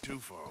won't be too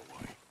far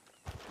away.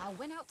 I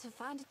went out to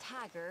find a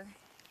tiger.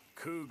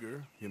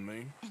 Cougar, you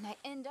mean? And I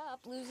end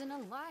up losing a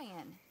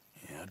lion.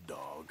 Yeah,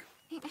 dog.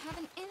 Ain't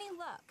having any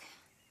luck.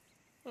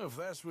 Well, if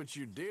that's what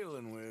you're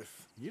dealing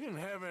with, you didn't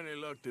have any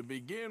luck to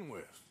begin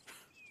with.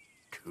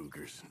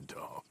 Cougars and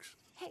dogs.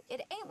 Hey,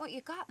 it ain't what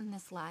you got in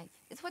this life.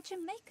 It's what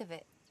you make of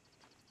it.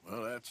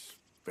 Well, that's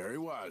very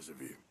wise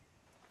of you.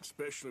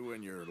 Especially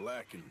when you're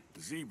lacking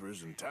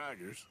zebras and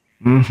tigers.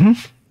 Mm-hmm.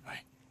 Hey,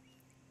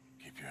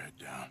 keep your head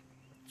down.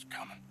 It's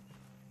coming.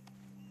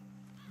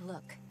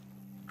 Look,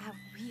 I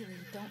really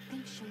don't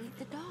think she'll eat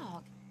the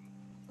dog.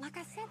 Like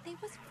I said, they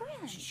was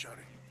friends. Shut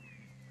it.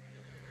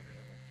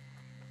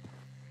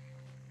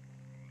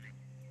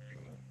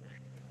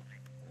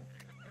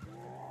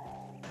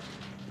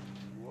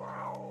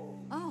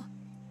 Oh,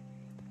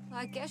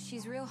 I guess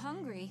she's real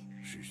hungry.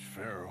 She's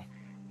feral.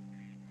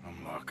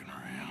 I'm locking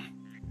her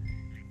in.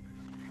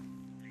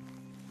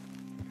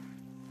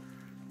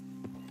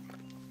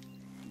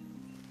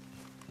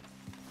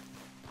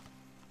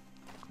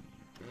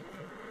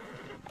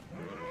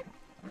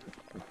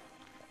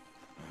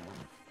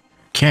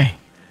 Okay.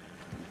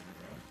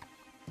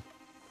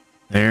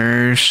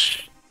 There's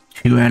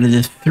 2 out of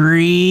the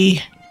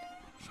 3.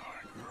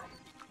 Sorry, girl.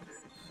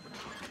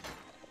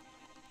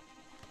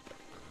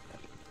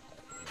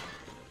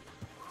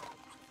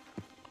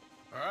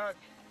 All right.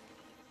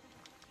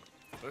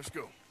 Let's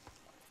go.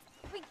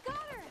 We got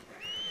her!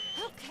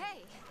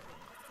 Okay.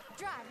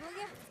 Drive,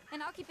 will you?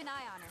 And I'll keep an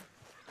eye on her.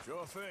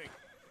 Sure thing.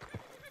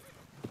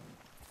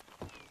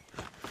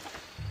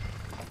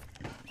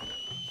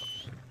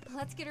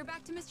 Let's get her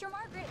back to Mr.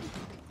 Margaret.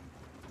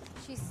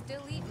 She's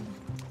still eating.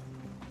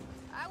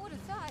 I would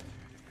have thought,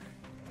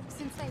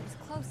 since they was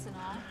close and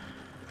all.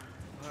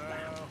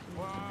 Well,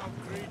 wild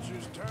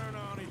creatures turn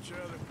on each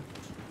other.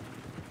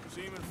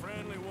 Seeming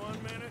friendly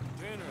one minute,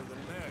 dinner the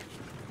next.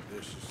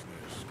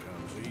 Viciousness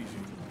comes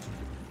easy.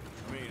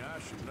 I mean, I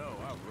should know.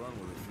 I've run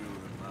with a few of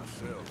them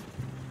myself.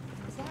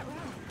 Is that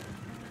right?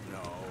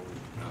 No,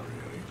 not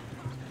really.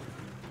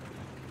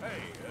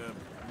 Hey,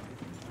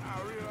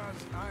 I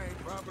realize I ain't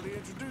properly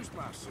introduced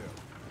myself.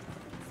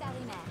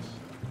 Sally Nash.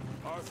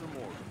 Arthur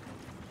Morgan.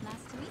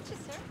 Nice to meet you,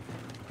 sir.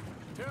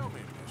 Tell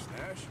me, Miss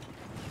Nash,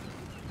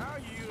 how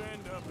you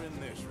end up in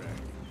this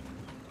racket?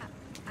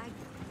 I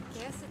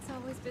guess it's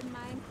always been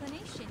my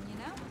inclination, you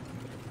know?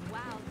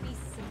 Wild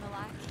beasts and the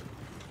like.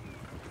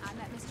 I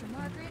met Mr.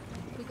 Margaret,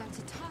 we got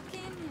to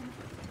talking, and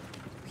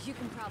you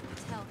can probably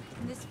tell,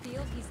 in this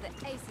field, he's the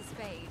ace of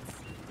spades.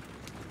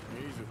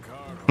 He's a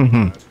card all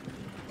right.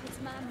 It's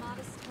my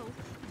modest hope,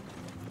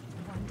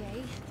 one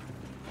day,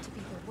 to be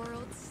the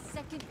world's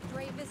second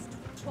bravest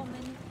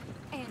woman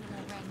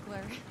animal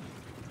wrangler.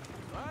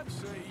 I'd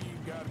say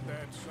you got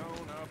that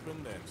sewn up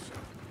and then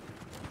some.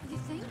 You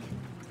think?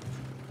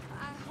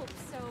 I hope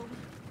so.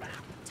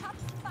 Top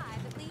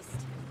 5 at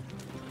least.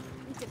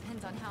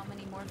 Depends on how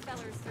many more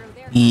fellers throw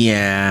their...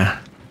 Yeah.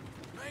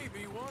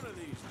 Maybe one of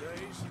these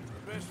days,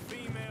 the best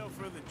female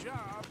for the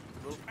job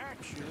will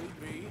actually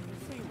be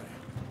a female.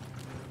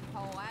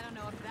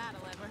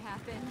 That'll ever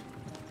happen.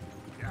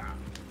 Yeah.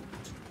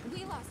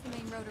 We lost the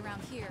main road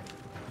around here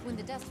when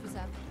the dust was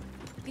up.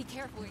 Be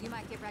careful or you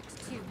might get wrecked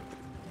too.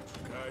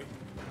 Okay.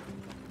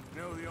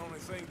 You know the only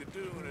thing to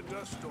do in a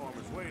dust storm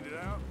is wait it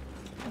out?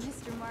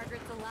 Mr.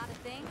 Margaret's a lot of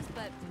things,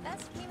 but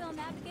best female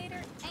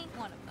navigator ain't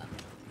one of them.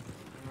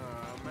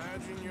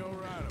 Imagine you're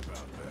right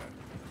about that.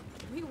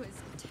 We was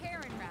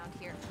tearing around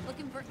here,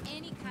 looking for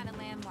any kind of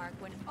landmark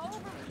when over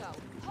we go.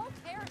 Whole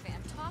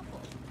caravan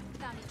toppled.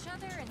 Found each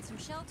other and some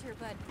shelter,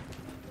 but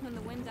when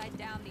the wind died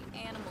down, the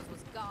animals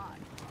was gone.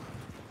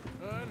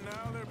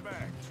 Now they're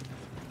back.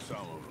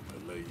 Some of them,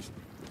 at least.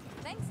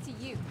 Thanks to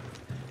you.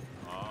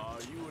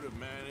 You would have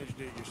managed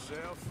it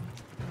yourself.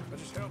 I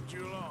just helped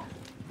you along.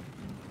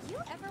 You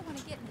ever want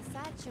to get in the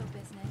sideshow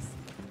business?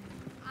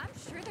 I'm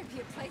sure there'd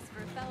be a place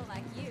for a fellow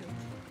like you.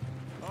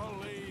 I'll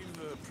leave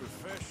the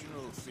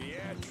professional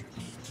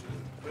theatrics to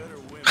better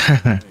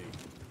women than me.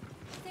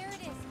 There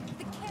it is,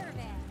 the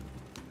caravan.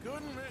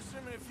 Couldn't miss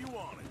him if you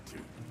wanted to.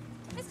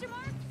 Mr.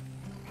 Mark?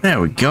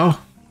 There we go.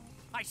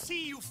 I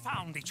see you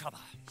found each other.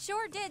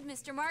 Sure did,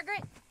 Mr.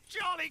 Margaret.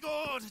 Jolly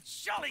good,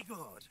 jolly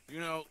good. You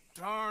know,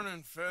 tarring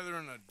and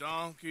feathering a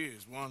donkey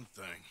is one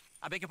thing.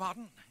 I beg your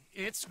pardon?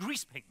 It's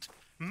grease paint,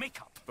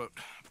 makeup. But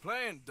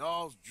playing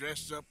dolls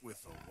dressed up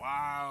with a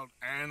wild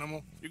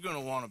animal, you're gonna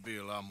want to be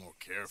a lot more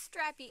careful.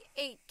 Strappy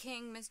ate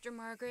King, Mr.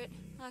 Margaret.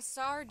 I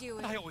saw her do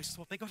it. I always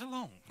thought they got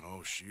along.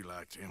 Oh, she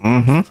liked him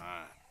Mhm.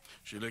 fine.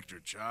 She licked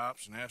her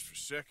chops and asked for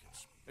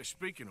seconds. Hey,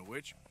 speaking of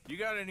which, you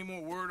got any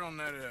more word on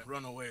that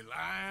runaway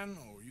lion,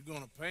 or are you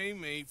gonna pay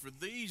me for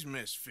these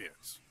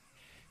misfits?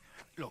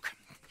 Look,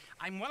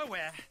 I'm well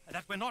aware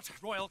that we're not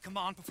Royal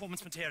Command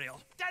performance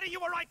material. Daddy, you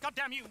were right,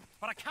 goddamn you!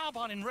 But a cow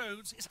barn in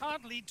Rhodes is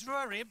hardly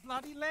Drury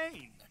Bloody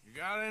Lane. You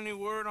got any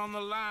word on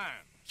the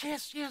lion?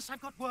 Yes, I've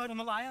got word on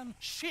the lion.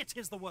 Shit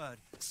is the word.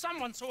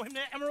 Someone saw him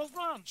near Emerald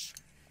Ranch.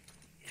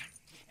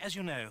 As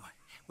you know,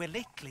 we're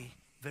lately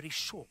very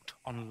short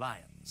on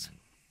lions.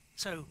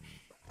 So,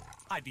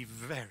 I'd be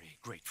very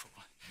grateful.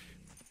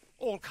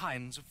 All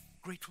kinds of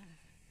grateful.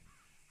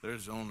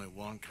 There's only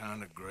one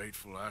kind of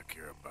grateful I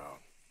care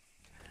about.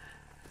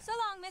 So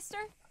long, mister.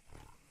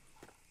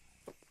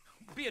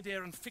 Be a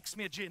dear and fix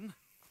me a gin.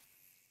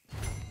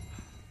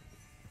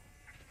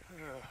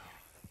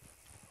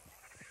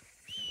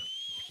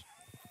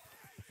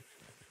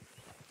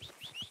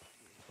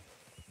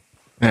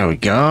 There we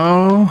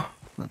go.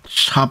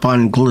 Let's hop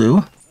on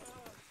glue.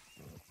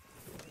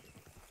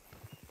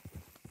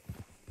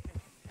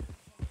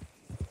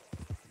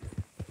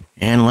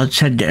 And let's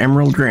head to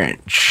Emerald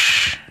Ranch.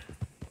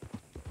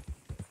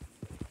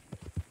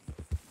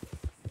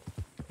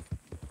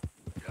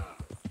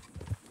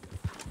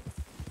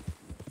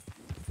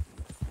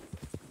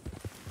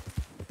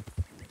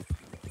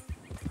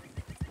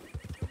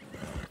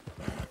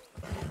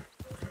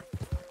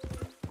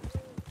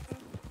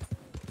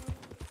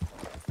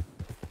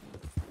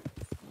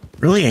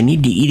 Really? I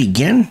need to eat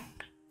again?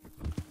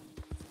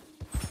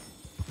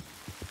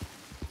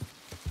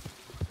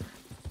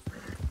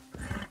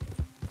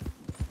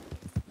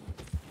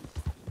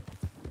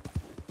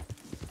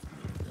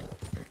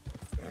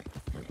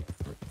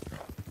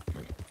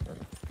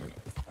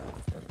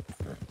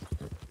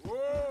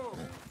 Whoa!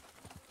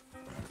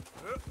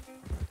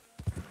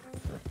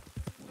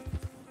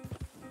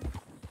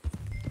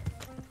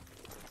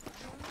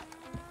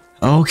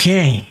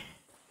 Okay.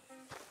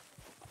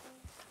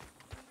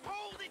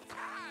 Hold it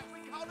tight!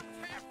 We caught him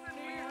testing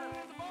here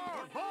in the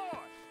barn.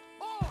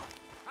 Boy!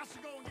 I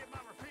should go and get my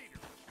repeater.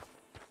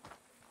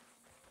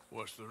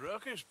 What's the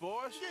ruckus,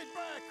 boys? Get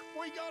back!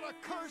 We got a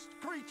cursed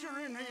creature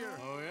in here.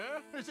 Oh,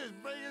 yeah? It's as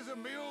big as a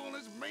mule and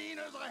as mean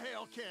as a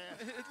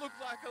hellcat. It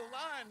looked like a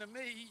lion to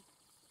me.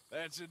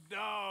 That's a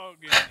dog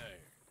in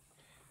there.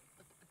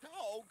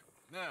 Dog?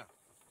 Now,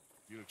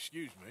 if you'll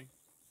excuse me.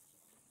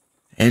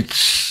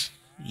 It's...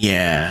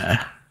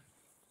 yeah.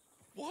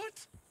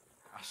 What?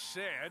 I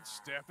said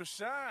step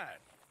aside.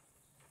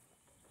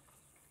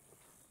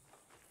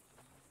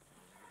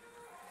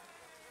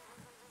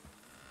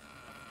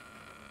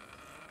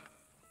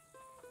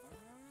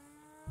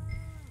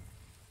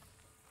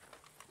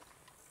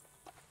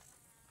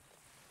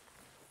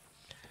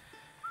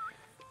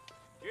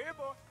 Yeah,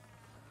 boy.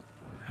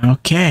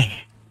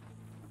 Okay.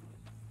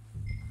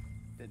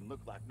 Didn't look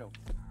like no.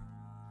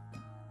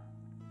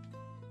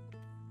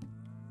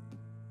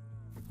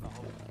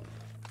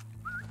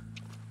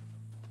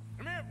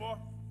 Come here, boy.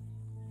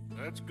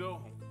 Let's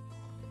go.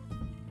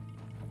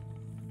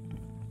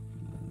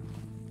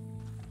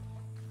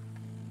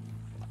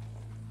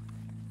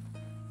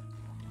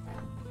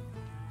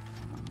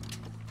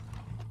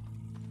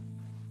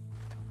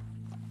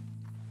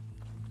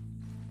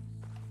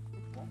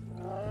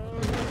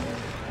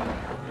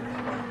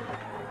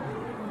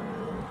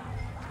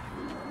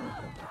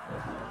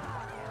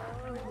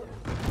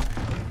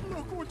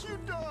 Look what you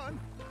done!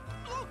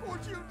 Look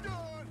what you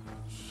done!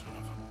 Son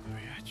of a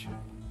bitch.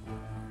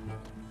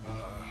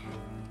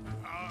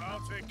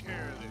 I'll take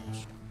care of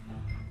this.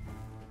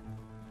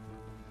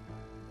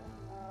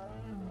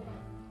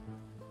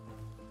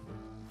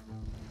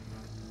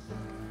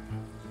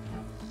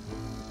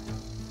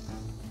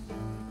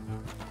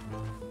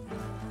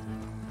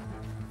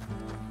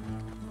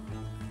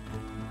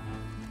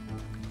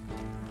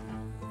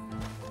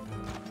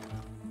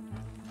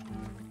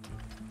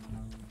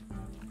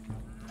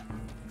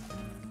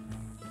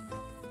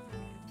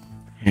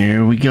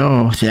 Here we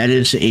go. That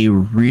is a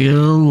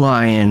real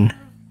lion.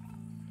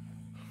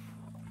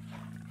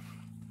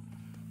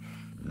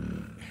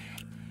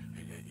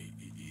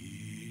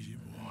 Easy,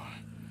 boy.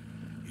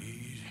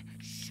 Easy.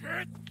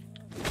 Shit!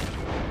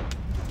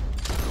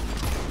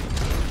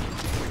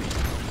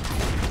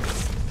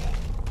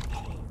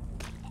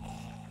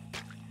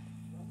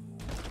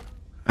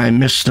 I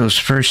missed those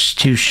first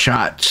two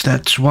shots,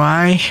 that's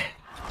why.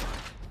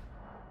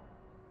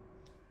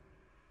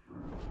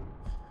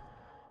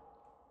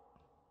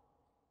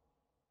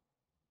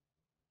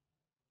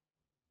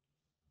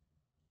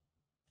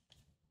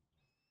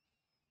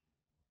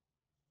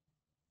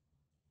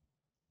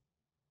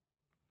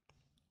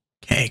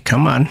 Okay,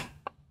 come on.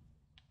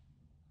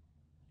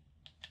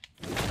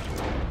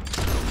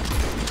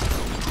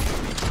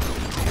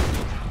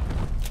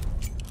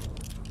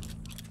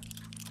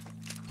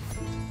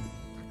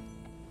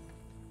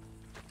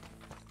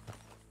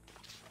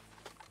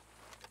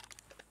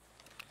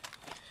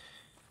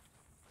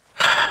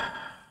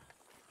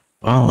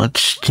 Well,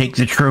 let's take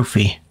the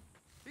trophy.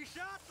 He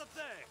shot the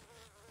thing.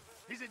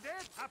 Is it dead?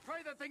 I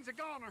pray that thing's a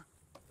goner.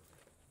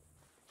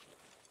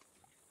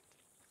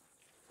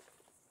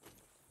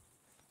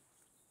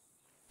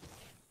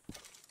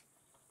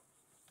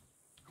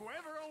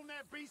 Whoever owned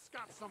that beast's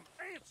got some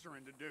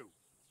answering to do.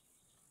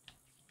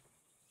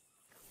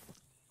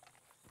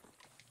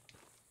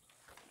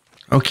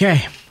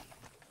 Okay.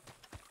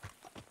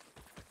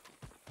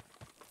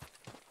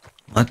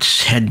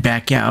 Let's head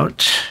back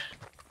out.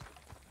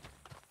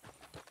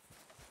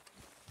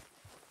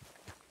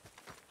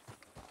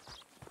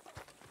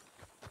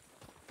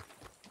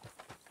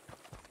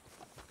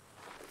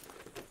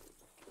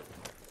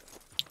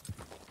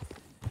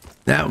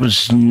 That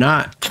was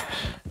not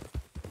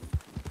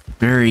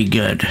very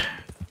good.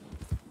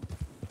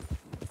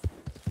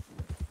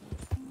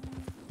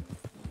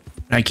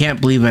 I can't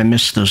believe I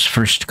missed those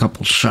first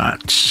couple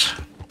shots.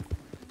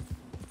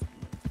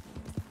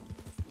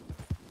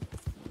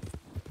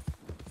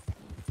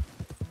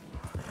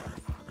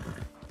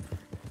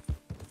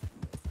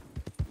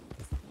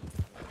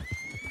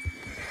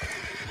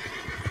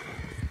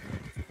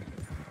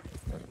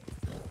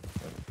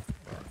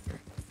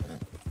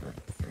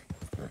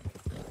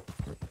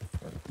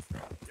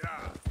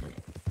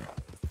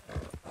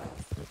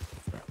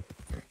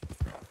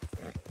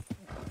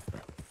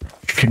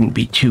 Shouldn't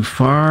be too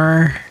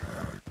far.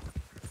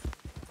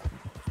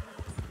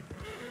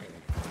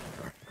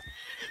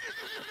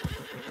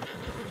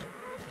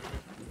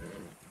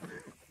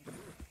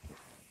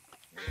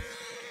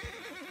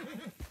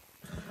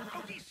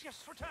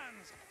 Odysseus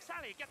returns.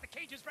 Sally, get the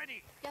cages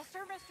ready. Yes, sir,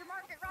 Mr.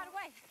 Margaret, right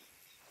away.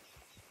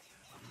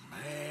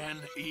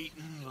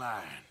 Man-eating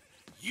lion.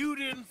 You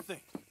didn't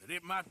think that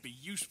it might be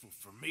useful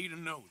for me to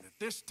know that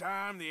this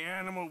time the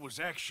animal was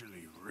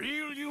actually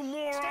real, you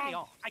moron? Steady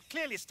on. I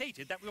clearly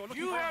stated that we were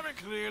looking You for... haven't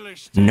clearly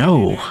stated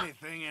No.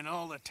 anything in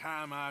all the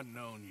time I've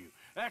known you.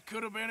 That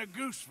could have been a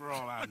goose for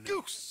all I A knew.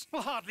 goose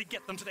will hardly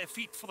get them to their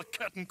feet for the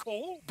curtain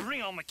call.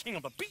 Bring on the king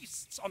of the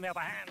beasts, on the other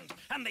hand,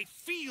 and they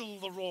feel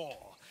the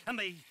roar. And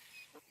they,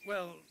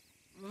 well,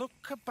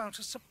 look about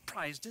as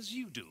surprised as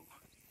you do.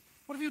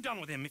 What have you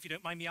done with him, if you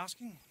don't mind me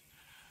asking?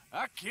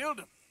 I killed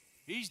him.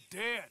 He's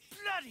dead.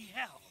 Bloody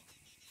hell!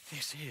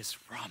 This is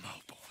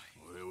Ramo, boy.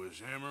 Well, it was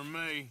him or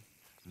me.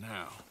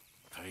 Now,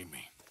 pay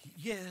me.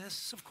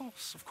 Yes, of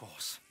course, of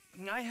course.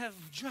 I have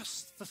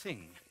just the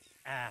thing.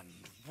 And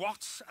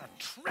what a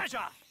treasure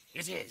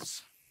it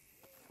is!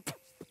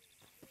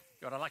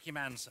 You're a lucky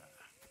man, sir.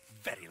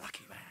 Very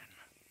lucky man.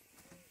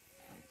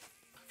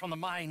 From the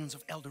mines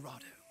of El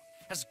Dorado,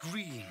 as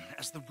green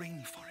as the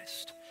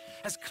rainforest,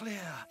 as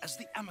clear as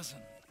the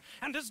Amazon,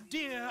 and as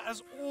dear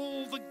as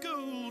all the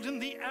gold in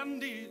the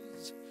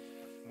Andes.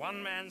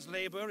 One man's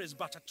labor is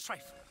but a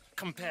trifle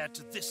compared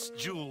to this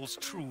jewel's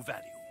true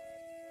value.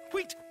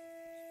 Wait!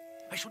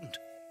 I shouldn't.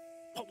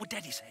 What would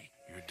Daddy say?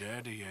 Your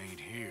daddy ain't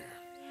here,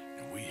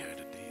 and we had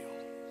a deal.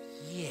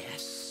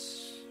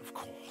 Yes, of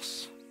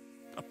course.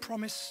 A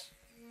promise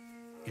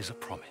is a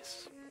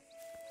promise.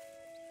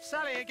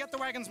 Sally, get the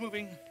wagons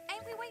moving.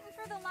 Ain't we waiting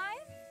for the lion?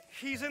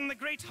 He's in the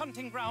great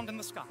hunting ground in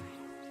the sky.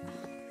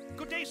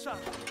 Good day, sir,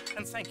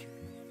 and thank you.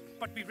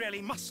 But we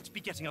really must be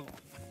getting along.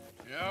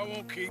 Yeah, I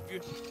won't keep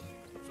you.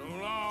 So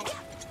long.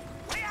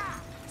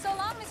 So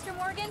long, Mr.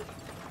 Morgan.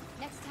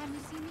 Next time you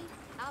see me,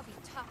 I'll be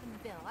topping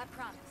the bill, I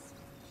promise.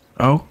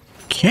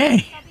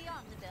 Okay. I'll be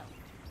on the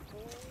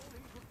bill.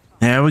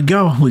 There we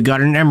go. We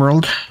got an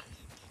emerald.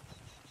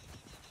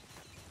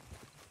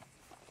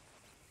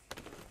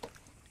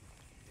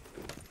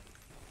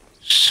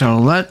 So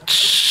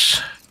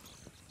let's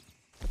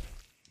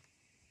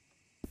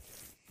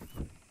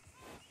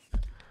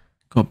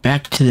go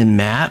back to the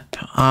map.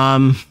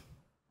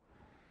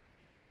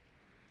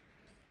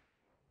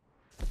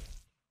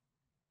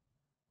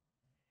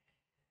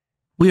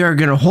 We are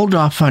going to hold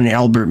off on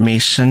Albert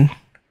Mason.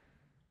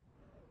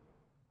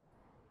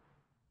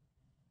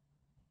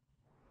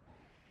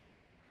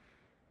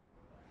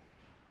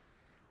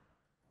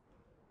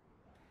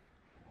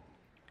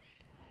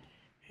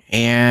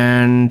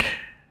 And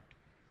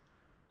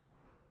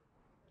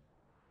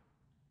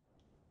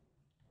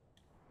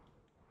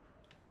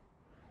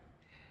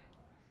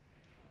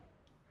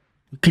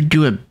could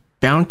do a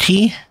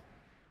bounty.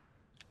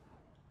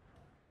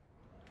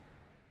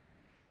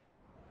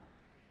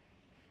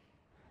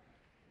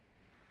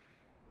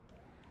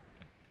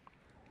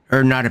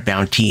 Or not a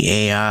bounty,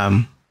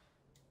 a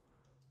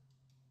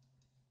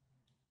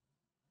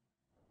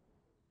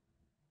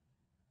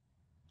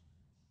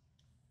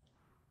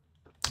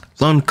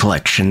loan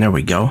collection. There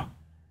we go.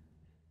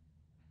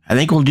 I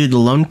think we'll do the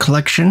loan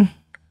collection.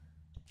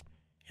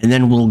 And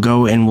then we'll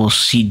go and we'll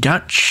see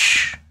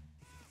Dutch.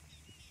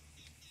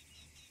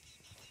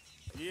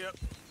 Yep.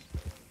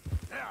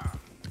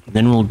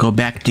 Then we'll go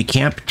back to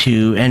camp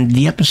to end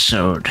the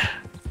episode.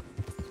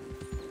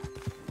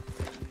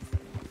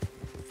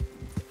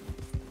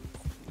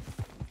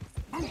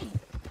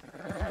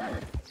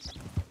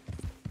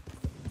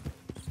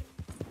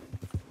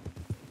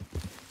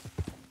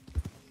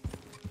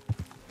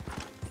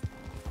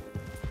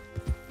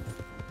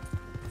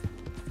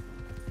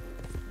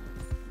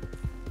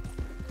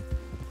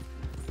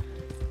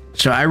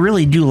 So I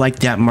really do like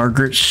that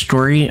Margaret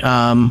story.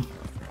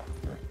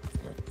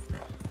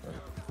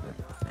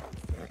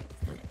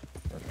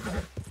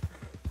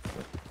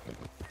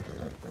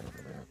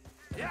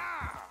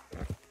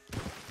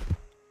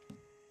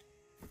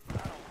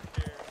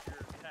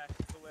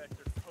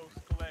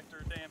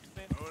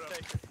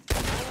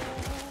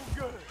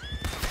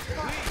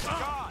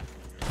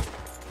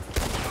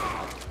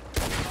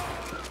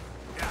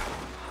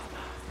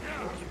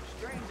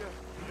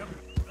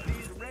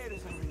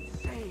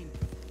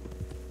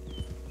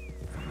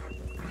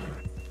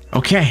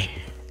 Okay.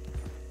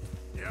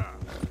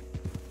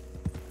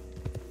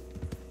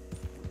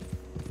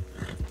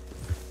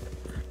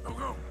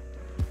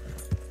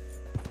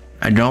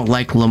 I don't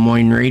like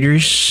Lemoyne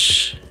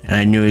Raiders, and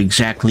I knew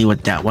exactly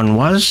what that one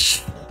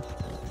was.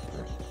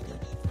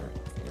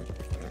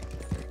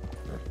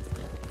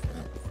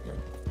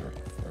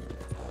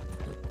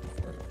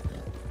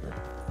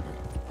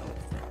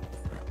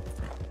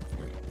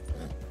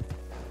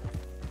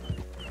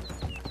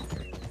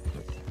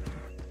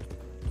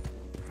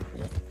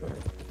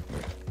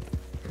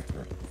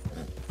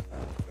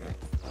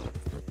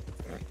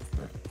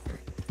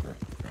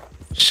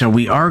 So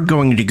we are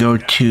going to go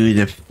to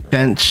the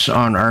fence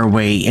on our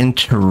way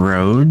into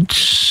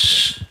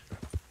Rhodes.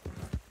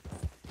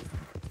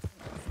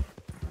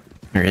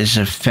 There is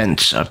a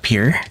fence up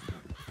here.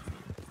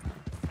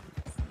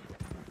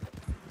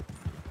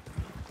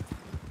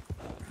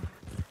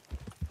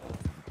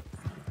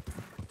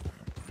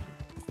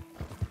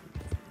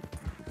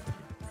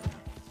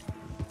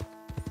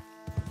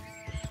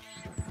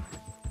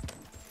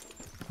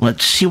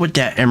 Let's see what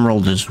that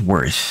emerald is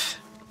worth.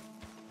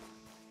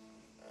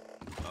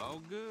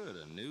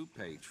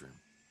 Patron.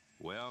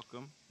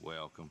 Welcome,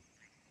 welcome.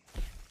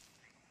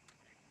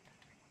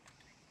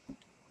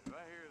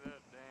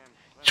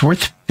 It's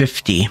worth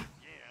 50.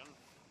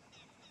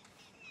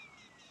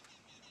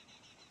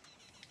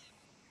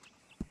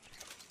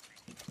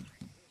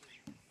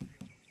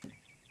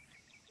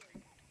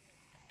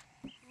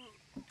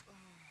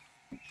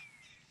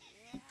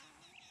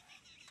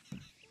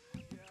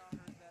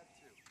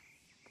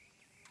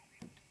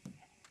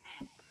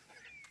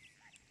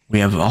 We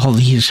have all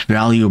these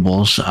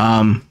valuables.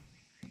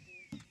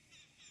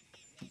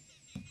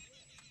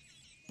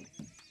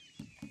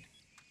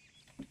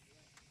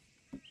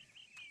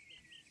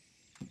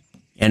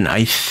 And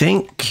I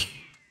think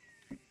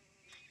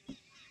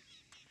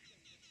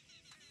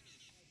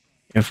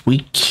if we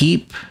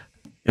keep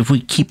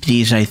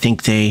these, I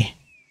think they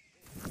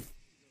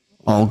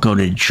all go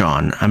to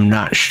John. I'm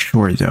not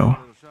sure though.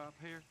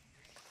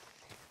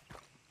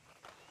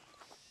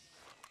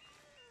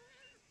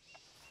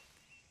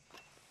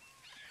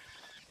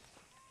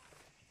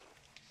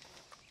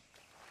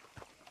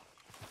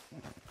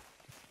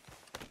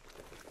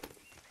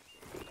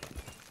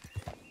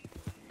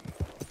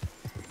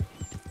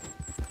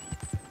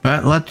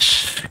 But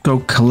let's go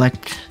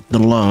collect the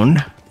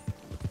loan.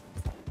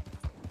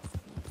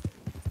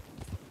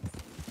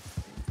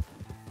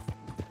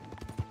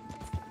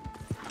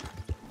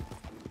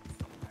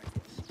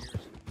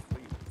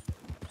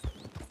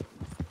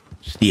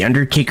 It's the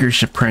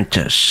Undertaker's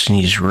apprentice, and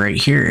he's right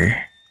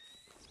here.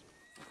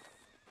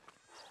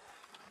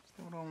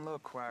 Still don't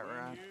look quite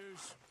right.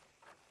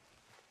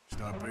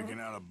 Start picking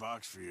out a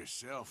box for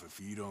yourself if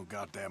you don't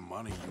got that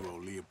money you owe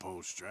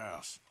Leopold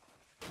Strauss.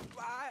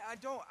 I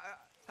don't...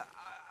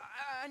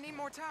 I need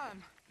more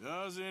time.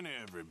 Doesn't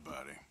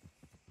everybody?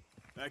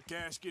 That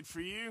casket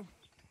for you?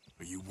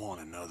 Or you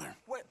want another?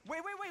 Wait.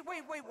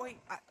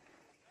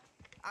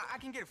 I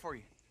can get it for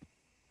you.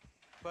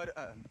 But,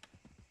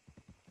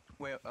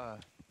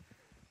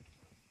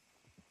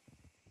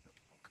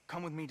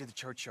 come with me to the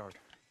churchyard.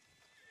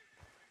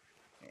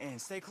 And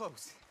stay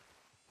close.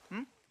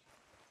 Hmm?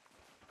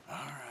 All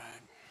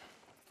right.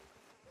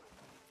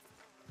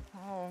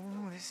 Oh,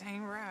 this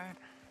ain't right.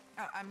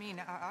 I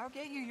mean, I'll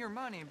get you your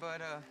money,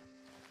 but,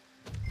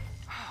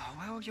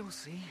 well, you'll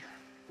see.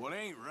 What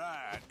ain't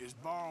right is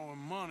borrowing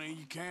money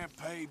you can't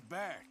pay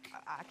back.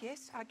 I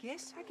guess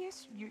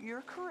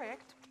you're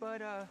correct,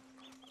 but, I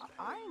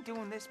ain't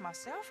doing this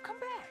myself. Come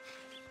back.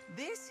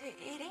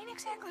 It ain't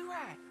exactly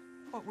right,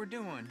 what we're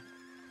doing.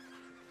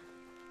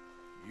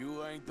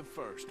 You ain't the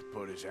first to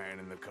put his hand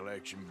in the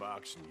collection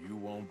box, and you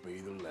won't be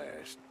the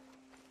last.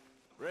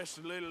 Rest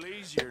a little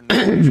easier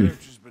now. The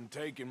church has been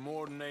taking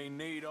more than they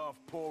need off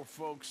poor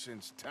folks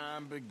since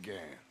time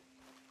began.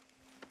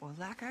 Well,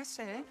 like I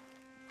said,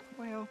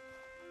 well,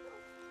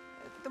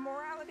 the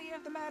morality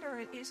of the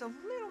matter is a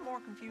little more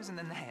confusing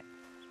than that.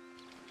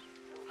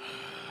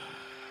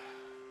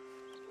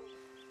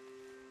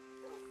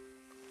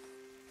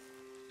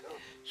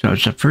 So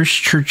it's the First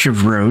Church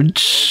of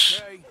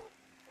Rhodes. Okay.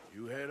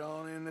 You head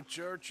on in the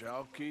church,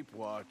 I'll keep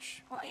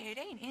watch. Well, it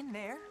ain't in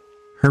there.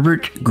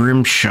 Herbert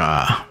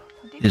Grimshaw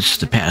is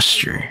the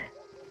pastor.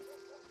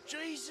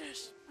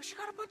 Jesus! Well, she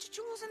got a bunch of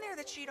jewels in there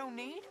that she don't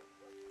need.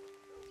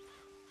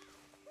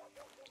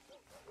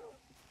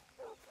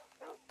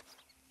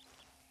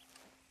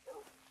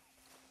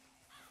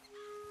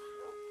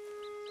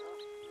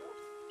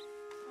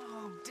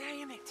 Oh,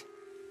 damn it.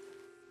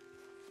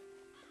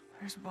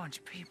 There's a bunch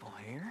of people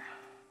here.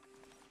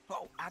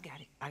 Oh, I got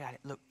it.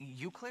 Look,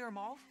 you clear them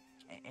off,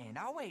 and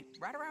I'll wait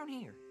right around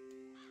here.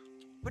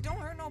 But don't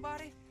hurt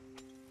nobody.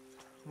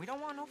 We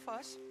don't want no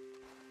fuss.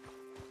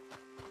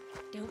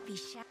 Don't be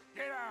shy.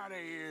 Get out of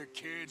here,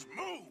 kids.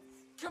 Move!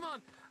 Come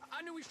on.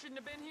 I knew we shouldn't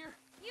have been here.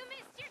 You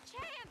missed your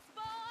chance,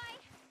 boy!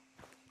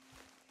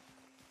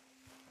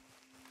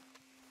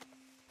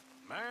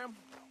 Ma'am,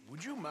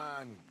 would you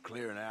mind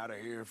clearing out of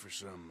here for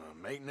some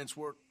maintenance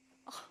work?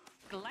 Oh,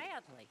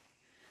 gladly.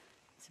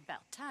 It's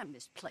about time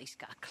this place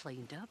got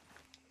cleaned up.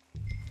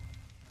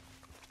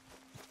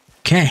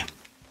 Okay.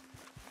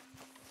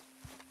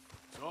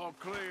 It's all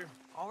clear.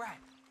 All right.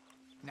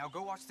 Now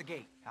go watch the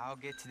gate. I'll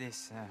get to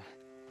this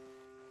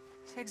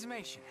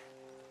exhumation.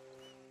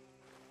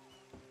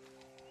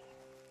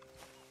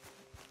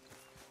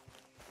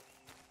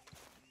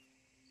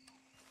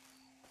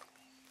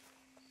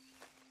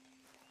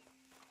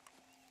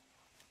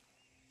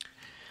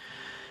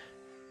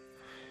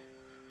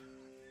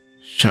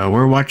 So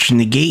we're watching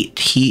the gate.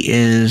 He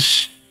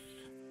is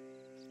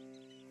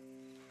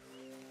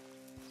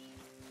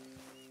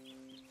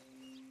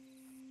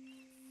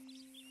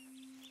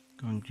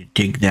going to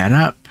dig that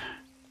up.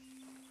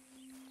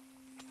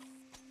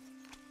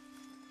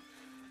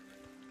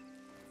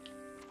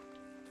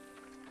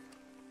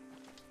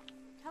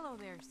 Hello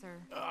there, sir.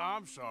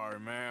 I'm sorry,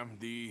 ma'am.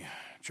 The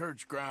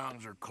church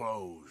grounds are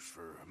closed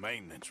for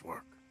maintenance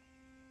work.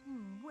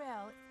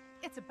 Well,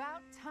 it's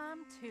about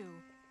time, too.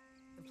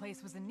 The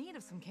place was in need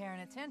of some care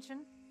and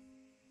attention.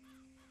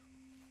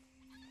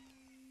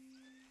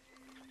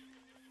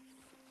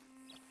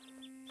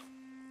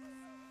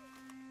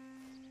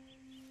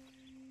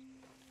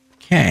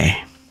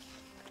 Okay.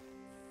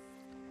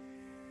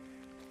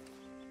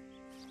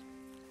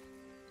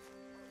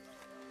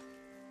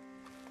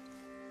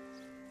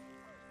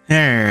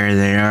 There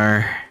they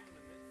are.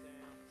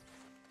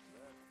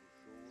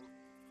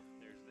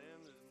 There's them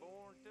that's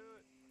born to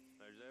it.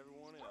 There's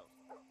everyone else.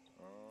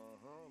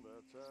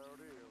 That's how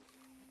it is.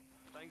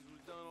 Things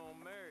was done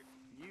on merit.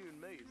 You and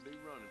me'd be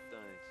running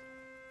things.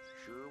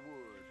 Sure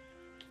would.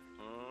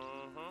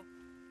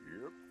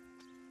 Yep.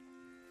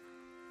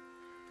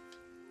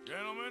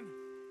 Gentlemen,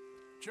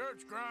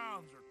 church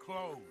grounds are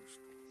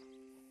closed.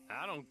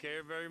 I don't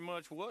care very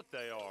much what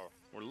they are.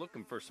 We're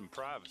looking for some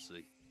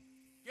privacy.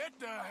 Get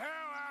the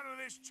hell out of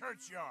this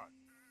churchyard.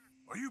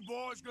 Are you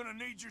boys gonna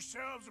need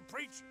yourselves a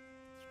preacher?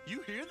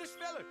 You hear this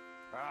fella?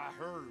 I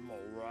heard him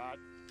all right.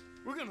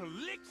 We're gonna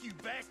lick you,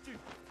 bastard!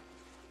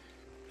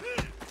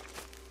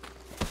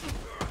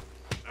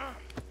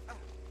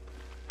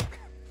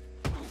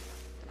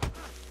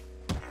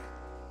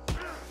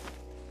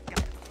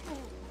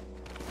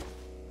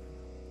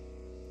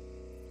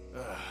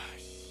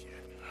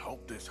 Shit.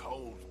 Hope this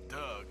hole's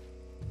dug.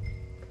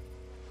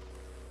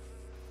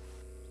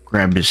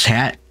 Grab his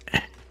hat.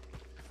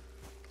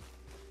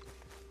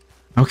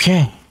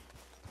 Okay.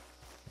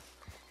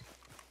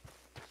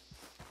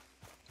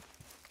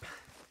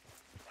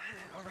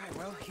 All right,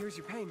 well, here's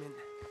your payment.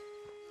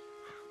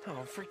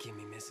 Oh, forgive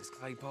me, Mrs.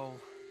 Claypole.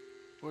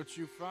 What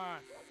you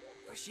find?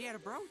 She had a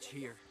brooch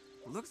here.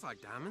 Looks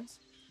like diamonds.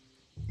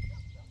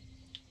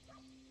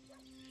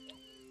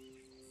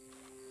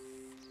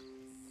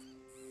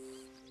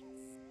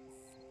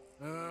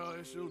 Well,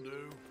 this'll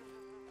do.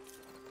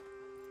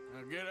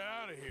 Now get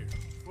out of here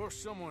before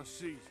someone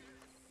sees you.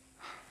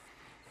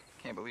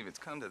 Can't believe it's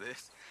come to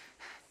this.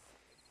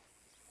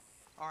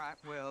 All right,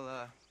 well,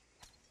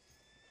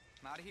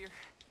 I'm out of here.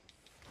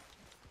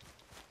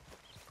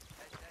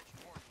 That's your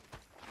warning.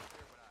 I'm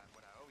clear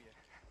what I owe you.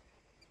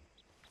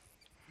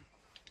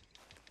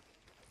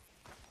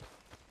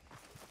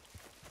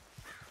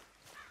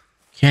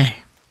 Okay.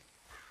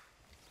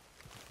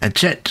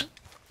 That's it.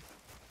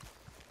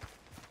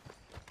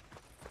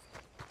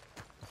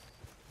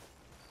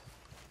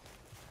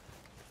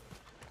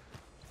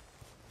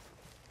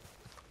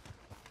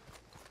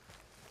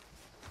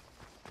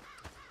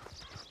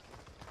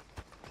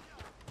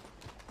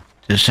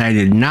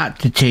 Decided not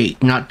to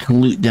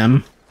loot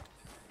them.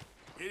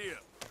 Giddy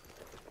up.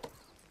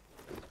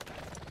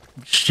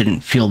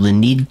 didn't feel the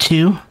need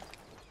to.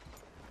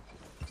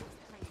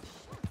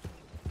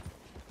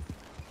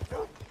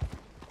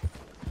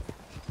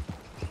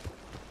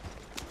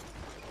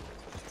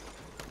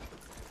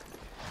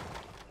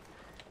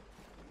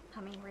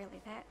 I mean, really,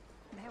 that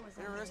was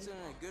Interested in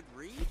a good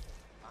read?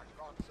 I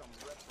caught some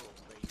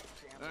reprobate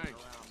camping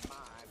Thanks. around my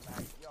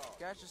backyard.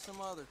 Catch you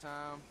some other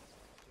time.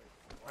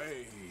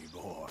 Hey,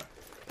 boy.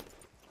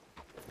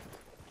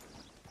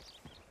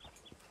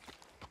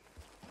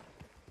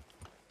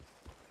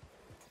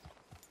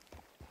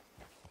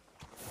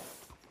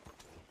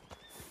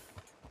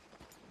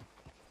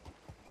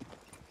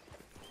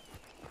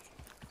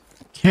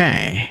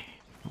 Okay,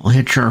 we'll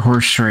hitch our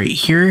horse right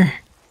here.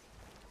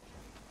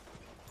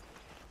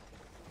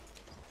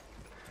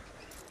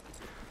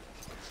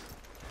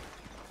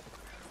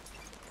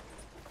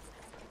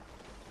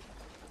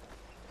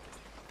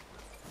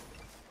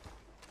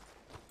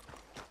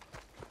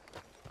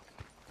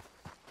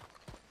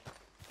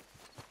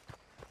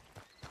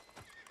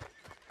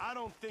 I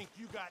don't think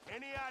you got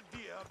any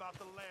idea about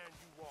the land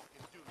you walk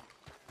in, do you?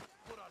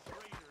 Put us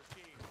raiders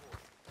game for.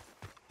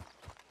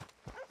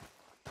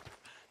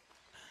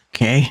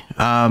 Okay,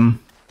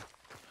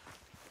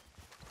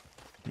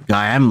 the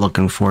guy I'm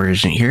looking for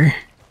isn't here.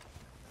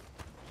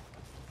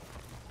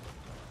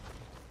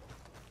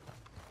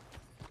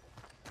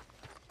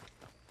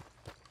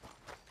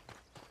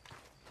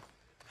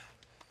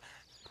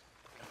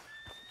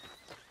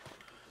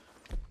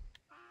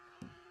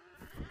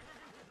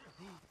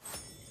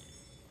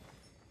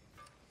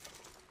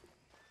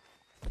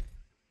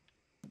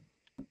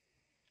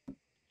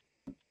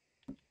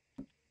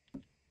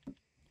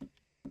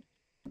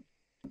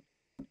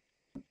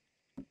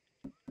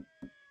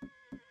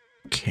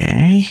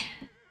 Okay.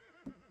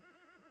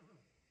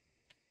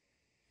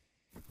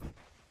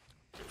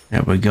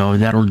 There we go.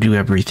 That'll do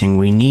everything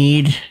we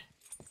need.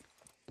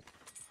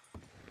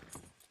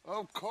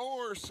 Of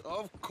course,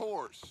 of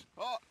course.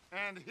 Oh,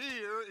 and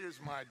here is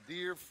my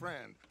dear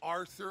friend,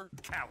 Arthur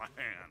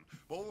Callahan.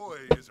 Boy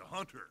is a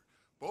hunter.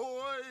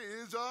 Boy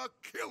is a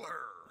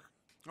killer.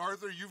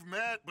 Arthur, you've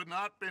met but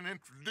not been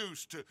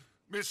introduced to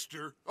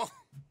Mr. Oh,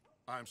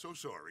 I'm so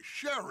sorry,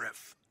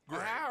 Sheriff Gray.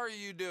 How are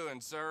you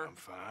doing, sir? I'm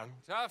fine.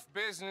 Tough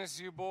business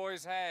you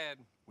boys had.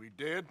 We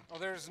did? Well,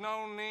 there's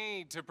no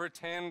need to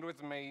pretend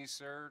with me,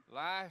 sir.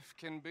 Life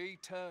can be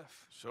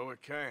tough. So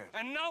it can.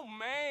 And no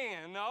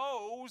man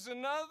owes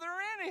another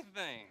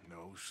anything.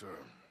 No, sir.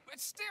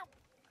 But still,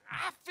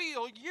 I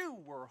feel you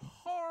were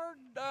hard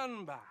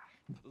done by.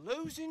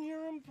 Losing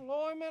your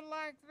employment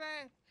like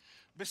that.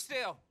 But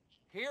still,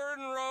 here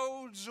in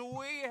Rhodes,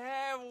 we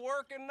have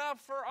work enough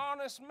for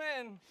honest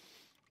men.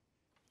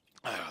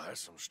 Ah, that's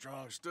some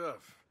strong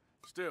stuff.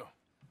 Still,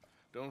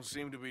 don't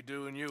seem to be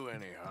doing you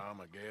any harm,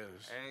 I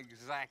guess.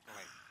 Exactly.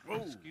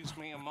 Whoa. Excuse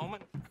me a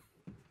moment.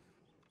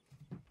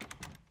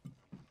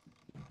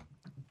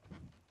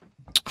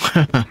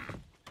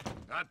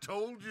 I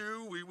told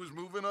you we was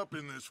moving up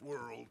in this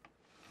world.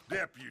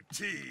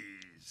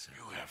 Deputies.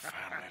 You have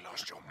finally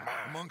lost your mind.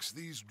 Amongst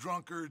these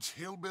drunkards,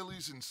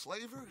 hillbillies, and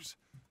slavers?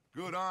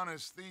 Good,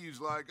 honest thieves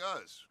like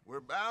us.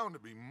 We're bound to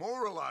be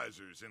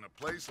moralizers in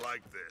a place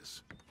like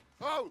this.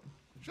 Oh,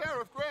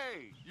 Sheriff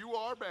Gray, you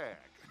are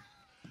back.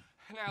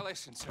 Now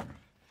listen, sir.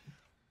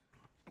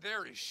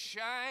 There is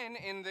shine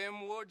in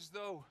them woods,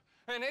 though,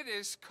 and it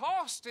is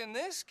costing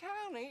this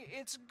county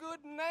its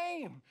good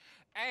name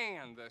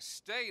and the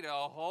state a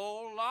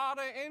whole lot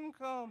of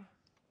income.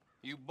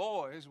 You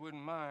boys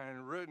wouldn't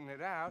mind rooting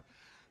it out.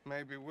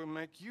 Maybe we'll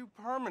make you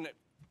permanent.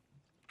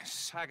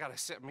 I gotta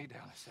sit me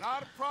down a second.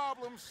 Not a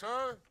problem,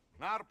 sir.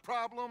 Not a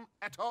problem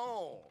at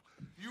all.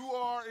 You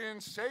are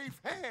in safe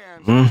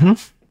hands. Mm-hmm.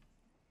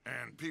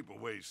 And people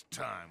waste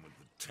time with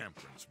the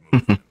temperance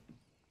movement.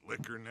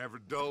 Liquor never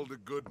dulled a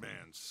good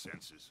man's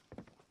senses.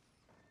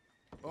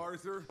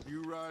 Arthur,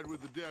 you ride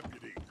with the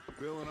deputy.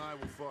 Bill and I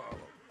will follow.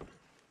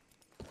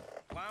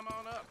 Climb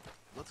on up.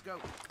 Let's go.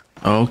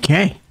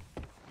 Okay.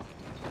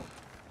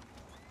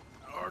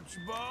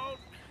 Archibald?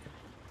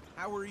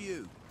 How are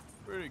you?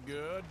 Pretty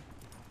good.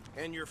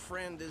 And your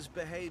friend is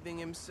behaving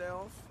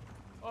himself?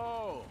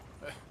 Oh,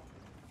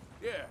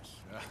 yes.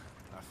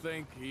 I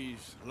think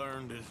he's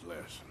learned his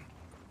lesson.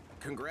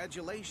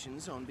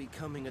 Congratulations on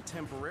becoming a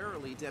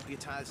temporarily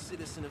deputized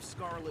citizen of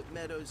Scarlet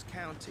Meadows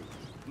County.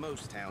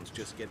 Most towns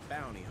just get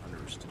bounty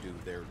hunters to do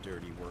their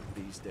dirty work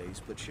these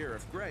days, but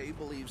Sheriff Gray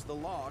believes the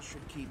law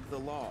should keep the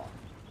law.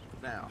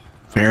 Now,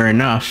 fair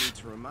enough. I need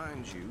to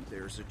remind you,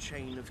 there's a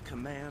chain of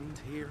command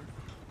here.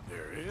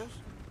 There is?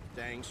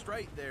 Dang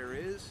straight there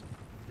is.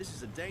 This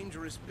is a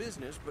dangerous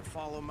business, but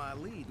follow my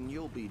lead and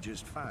you'll be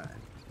just fine.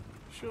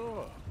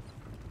 Sure.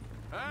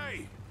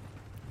 Hey!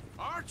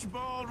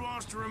 Archibald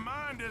wants to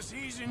remind us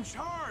he's in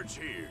charge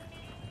here.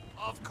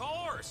 Of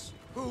course.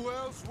 Who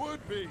else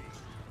would be?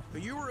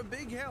 But you were a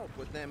big help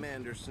with them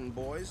Anderson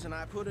boys, and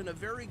I put in a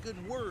very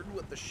good word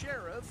with the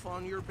sheriff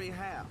on your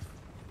behalf.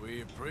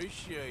 We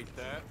appreciate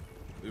that.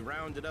 We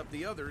rounded up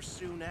the others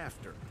soon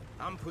after.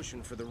 I'm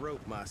pushing for the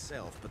rope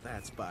myself, but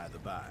that's by the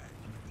by.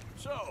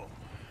 So,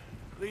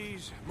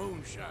 these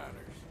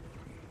moonshiners,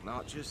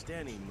 Not just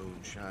any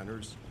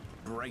moonshiners.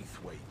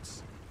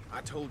 Braithwaites.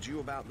 I told you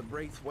about the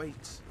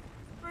Braithwaites?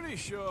 Pretty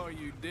sure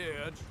you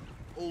did.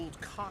 Old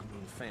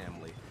Cotton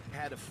family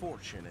had a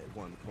fortune at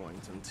one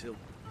point until,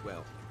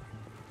 well,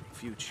 a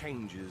few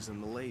changes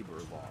in the labor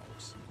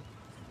laws.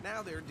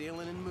 Now they're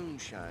dealing in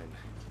moonshine.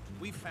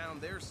 We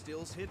found their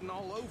stills hidden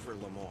all over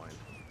Lemoyne.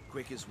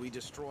 Quick as we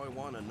destroy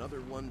one,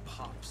 another one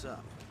pops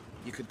up.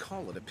 You could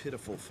call it a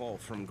pitiful fall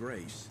from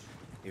grace,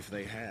 if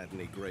they had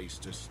any grace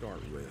to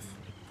start with.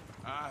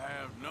 I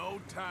have no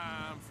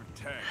time for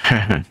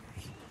tax.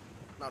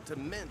 Not to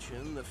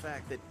mention the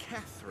fact that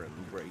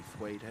Catherine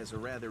Braithwaite has a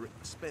rather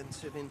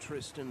expensive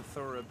interest in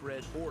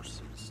thoroughbred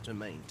horses to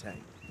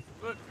maintain.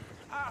 But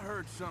I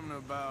heard something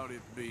about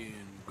it being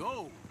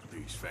gold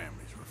these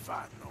families were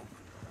fighting over.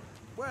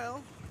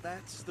 Well,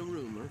 that's the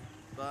rumor.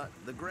 But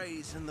the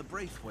Greys and the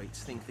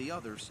Braithwaites think the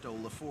others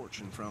stole a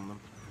fortune from them.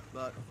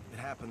 But it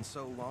happened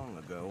so long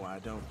ago, I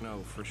don't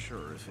know for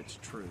sure if it's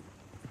true.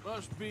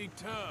 Must be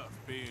tough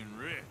being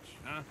rich,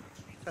 huh?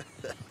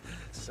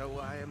 So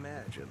I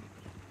imagine.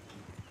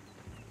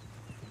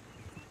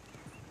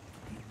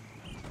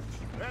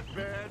 That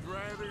badge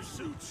rather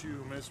suits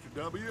you, Mr.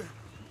 W.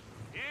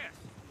 Yes.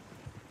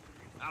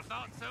 I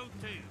thought so,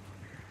 too.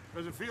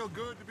 Does it feel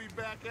good to be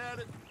back at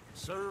it?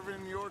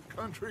 Serving your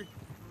country?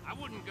 I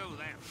wouldn't go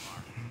that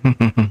far.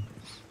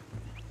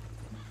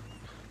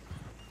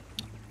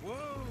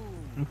 Whoa!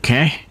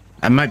 Okay.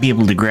 I might be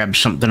able to grab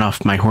something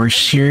off my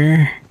horse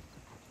here.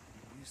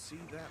 You see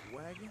that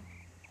wagon?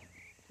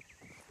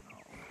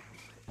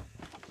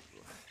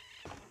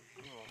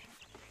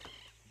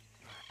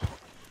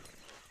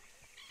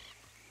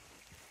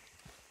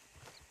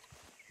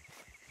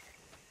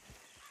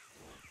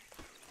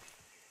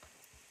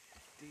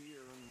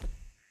 Deer and...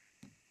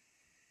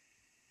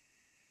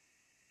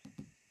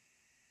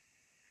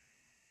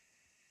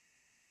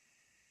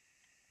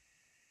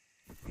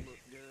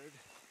 Look good.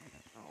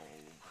 Oh.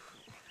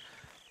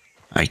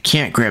 I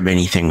can't grab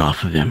anything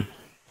off of him.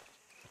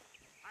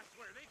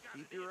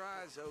 Keep your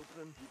eyes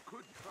open. You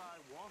could try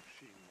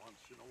washing once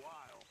in a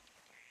while.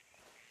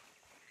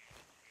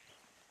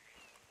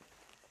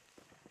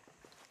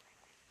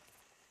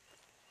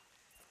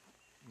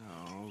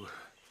 No.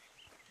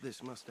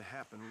 This must have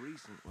happened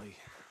recently.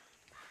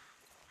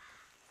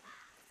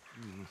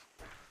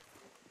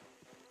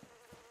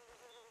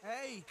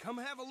 Hey, come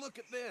have a look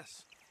at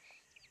this.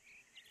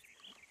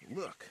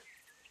 Look.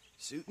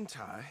 Suit and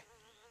tie.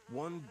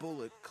 One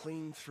bullet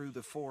clean through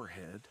the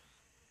forehead.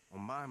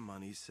 Well, my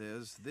money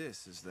says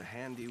this is the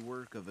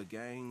handiwork of a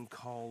gang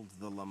called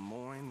the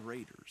Lemoyne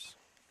Raiders.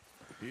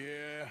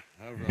 Yeah,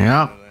 I've run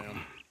Yep. into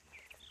them.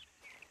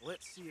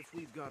 Let's see if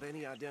we've got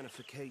any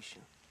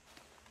identification.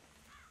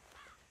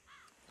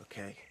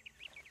 Okay.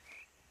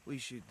 We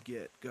should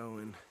get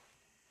going.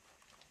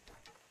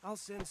 I'll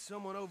send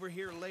someone over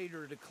here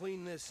later to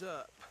clean this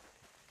up.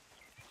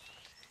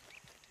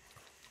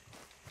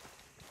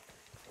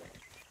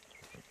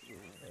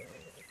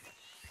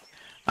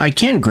 I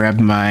can grab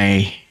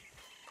my...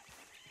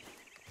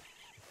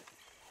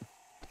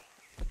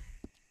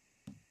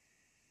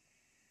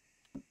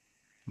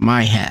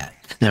 my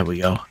hat. There we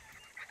go.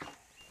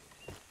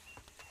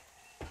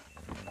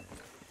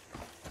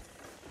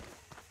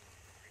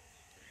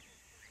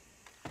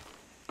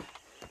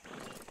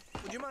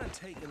 Would you mind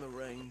taking the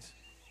reins?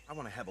 I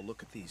want to have a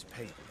look at these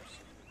papers.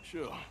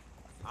 Sure.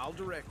 I'll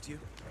direct you.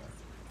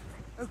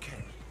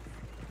 Okay.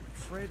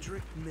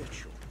 Frederick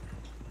Mitchell,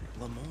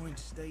 Lemoyne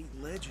State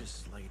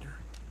Legislator.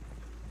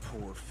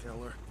 Poor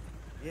feller.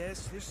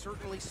 Yes, this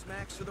certainly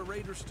smacks of the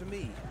Raiders to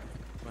me.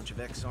 Bunch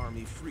of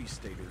ex-Army Free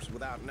Staters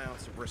without an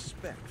ounce of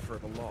respect for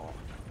the law.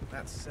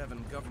 That's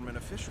 7 government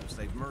officials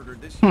they've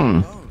murdered this year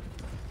alone.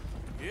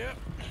 Yep.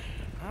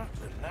 Not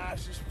the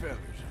nicest fellas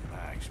in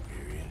my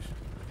experience.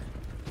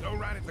 Go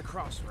right at the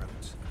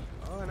crossroads.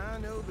 Oh, and I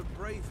know the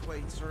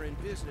Braithwaites are in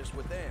business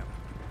with them.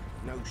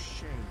 No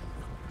shame.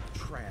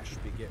 Trash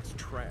begets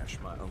trash,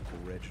 my Uncle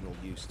Reginald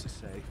used to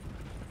say.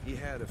 He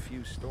had a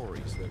few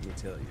stories, let me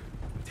tell you.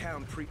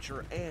 Town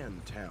preacher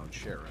and town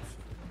sheriff.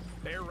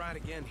 They're right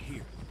again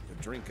here.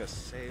 To drink a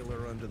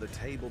sailor under the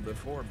table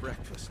before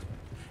breakfast.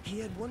 He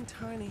had one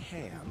tiny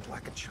hand,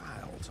 like a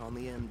child's, on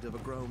the end of a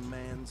grown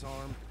man's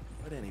arm.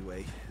 But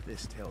anyway,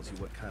 this tells you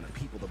what kind of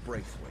people the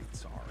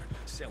Braithwaites are.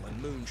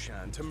 Selling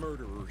moonshine to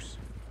murderers.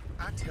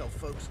 I tell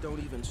folks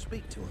don't even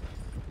speak to them.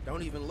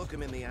 Don't even look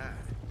them in the eye.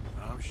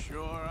 I'm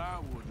sure I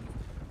wouldn't.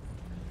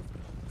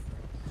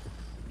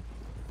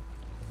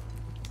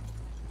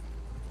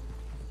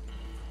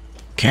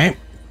 Okay,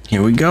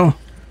 here we go.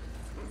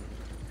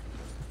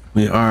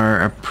 We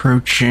are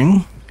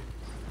approaching.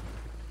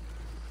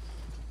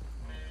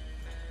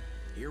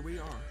 Here we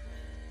are.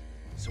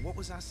 So what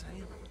was I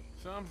saying?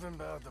 Something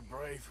about the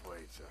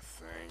Braithwaites, I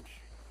think.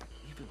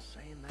 Even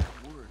saying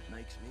that word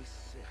makes me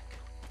sick.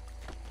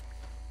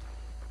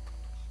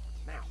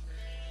 Now,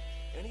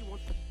 anyone...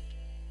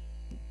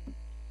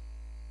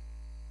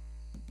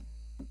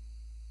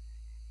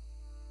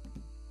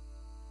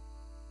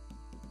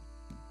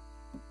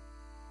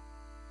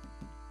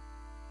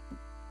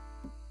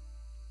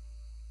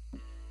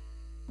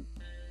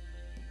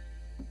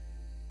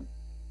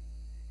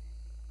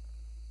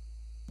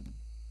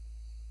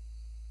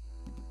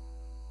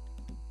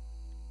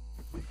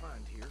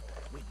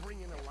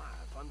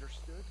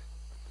 Understood.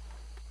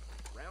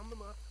 Round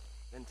them up,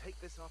 and take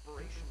this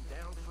operation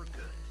down for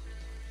good.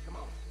 Come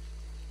on.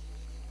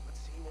 Let's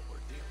see what we're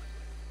dealing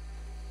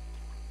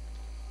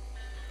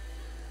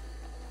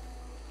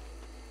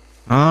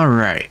with. All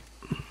right.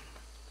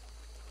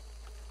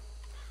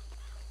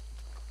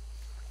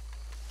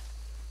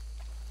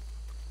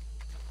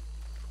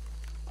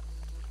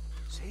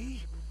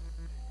 See?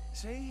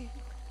 See?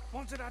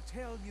 What did I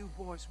tell you,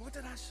 boys? What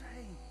did I say?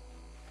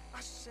 I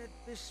said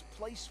this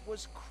place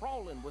was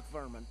crawling with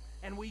vermin,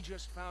 and we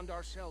just found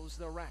ourselves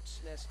the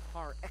rat's nest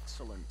par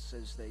excellence,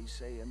 as they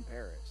say in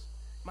Paris.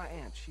 My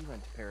aunt, she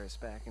went to Paris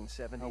back in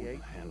 '78. How will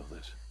I handle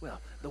this?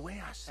 Well, the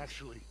way I see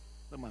Actually,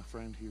 let my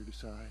friend here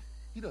decide.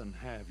 He doesn't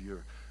have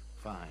your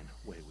fine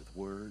way with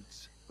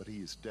words, but he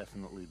is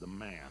definitely the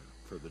man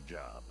for the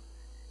job.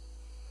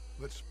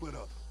 Let's split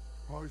up.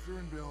 Arthur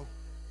and Bill,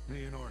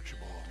 me and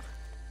Archibald.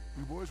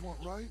 You boys want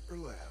right or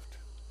left?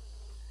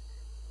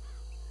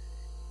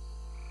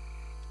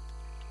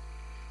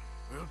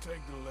 We'll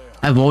take the left.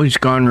 I've always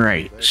gone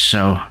right,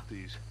 so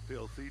These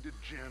filthy,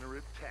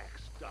 degenerate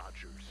tax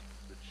dodgers.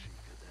 The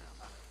cheek of them.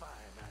 A fine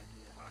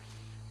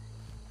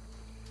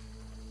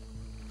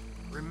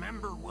idea.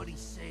 Remember what he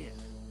said.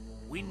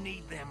 We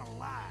need them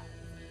alive.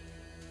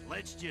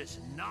 Let's just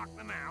knock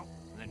them out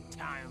and then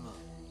tie them up.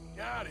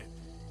 Got it,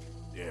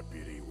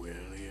 Deputy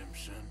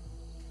Williamson.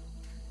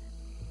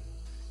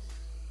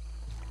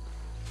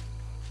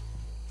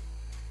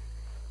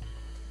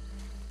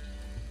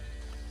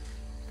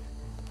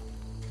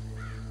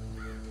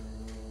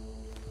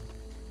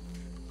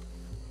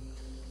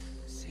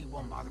 See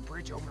one by the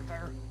bridge over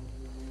there?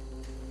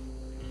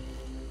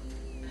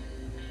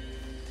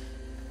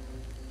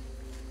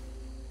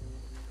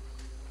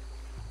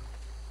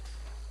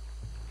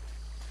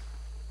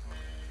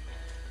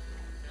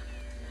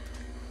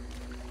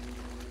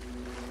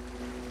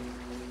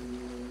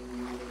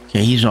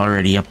 okay, he's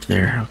already up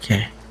there.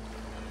 Okay.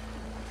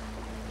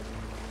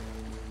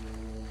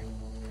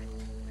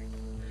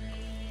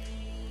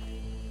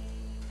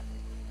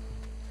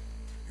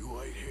 You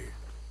wait here.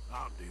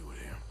 I'll deal with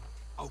him.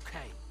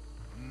 Okay,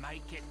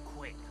 make it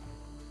quick.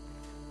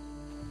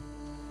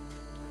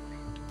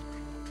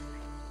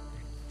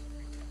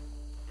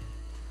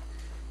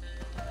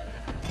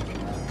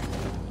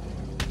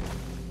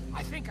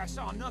 I think I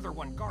saw another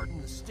one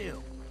guarding the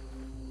still.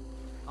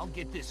 I'll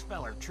get this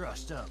feller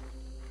trussed up.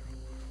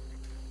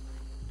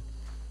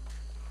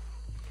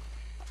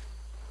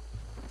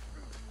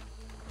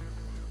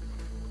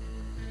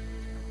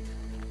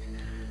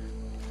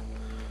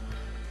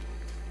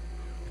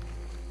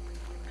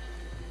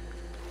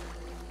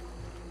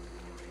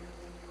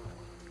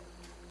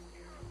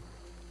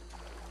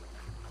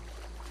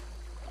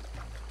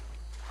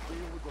 Deal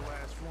with the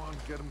last one,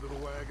 get him to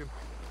the wagon.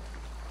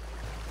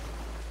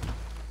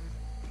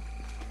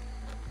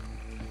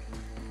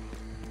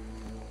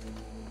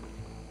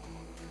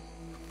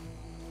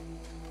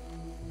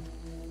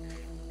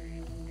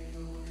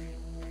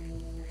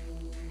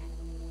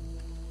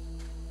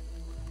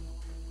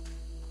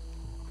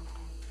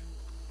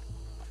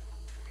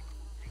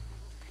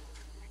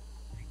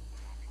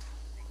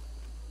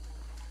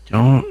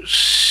 Don't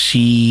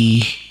see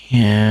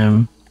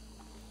him.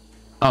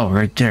 Oh,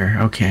 right there.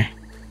 Okay.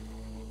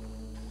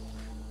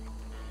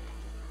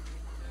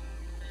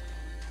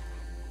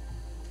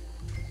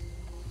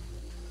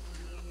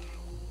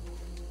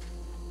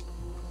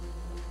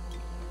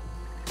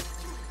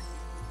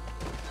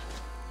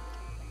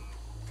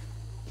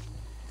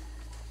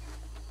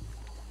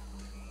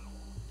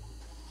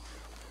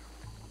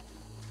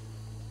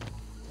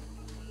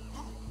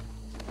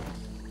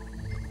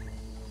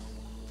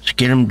 Let's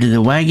get him to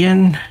the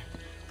wagon.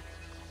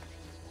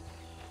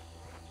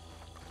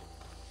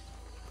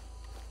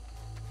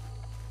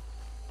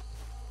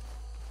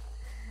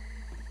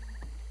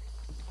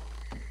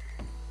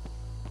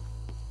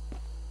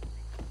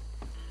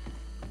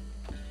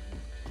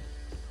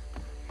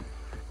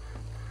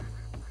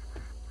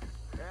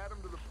 Add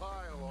him to the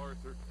pile,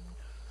 Arthur.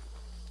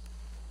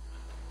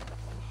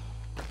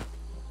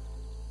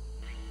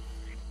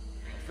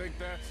 I think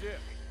that's it.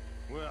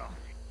 Well,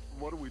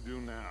 what do we do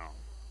now?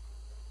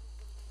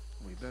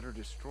 We better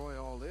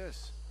destroy all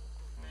this.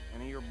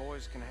 Any of your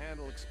boys can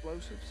handle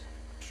explosives?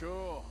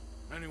 Sure.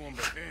 Anyone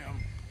but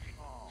him.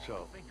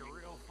 So, I think you're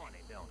real funny,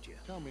 don't you?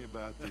 tell me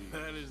about the...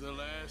 That is the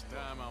last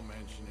time I'll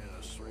mention it,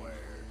 I swear.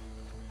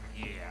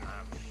 Yeah,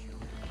 I'm sure.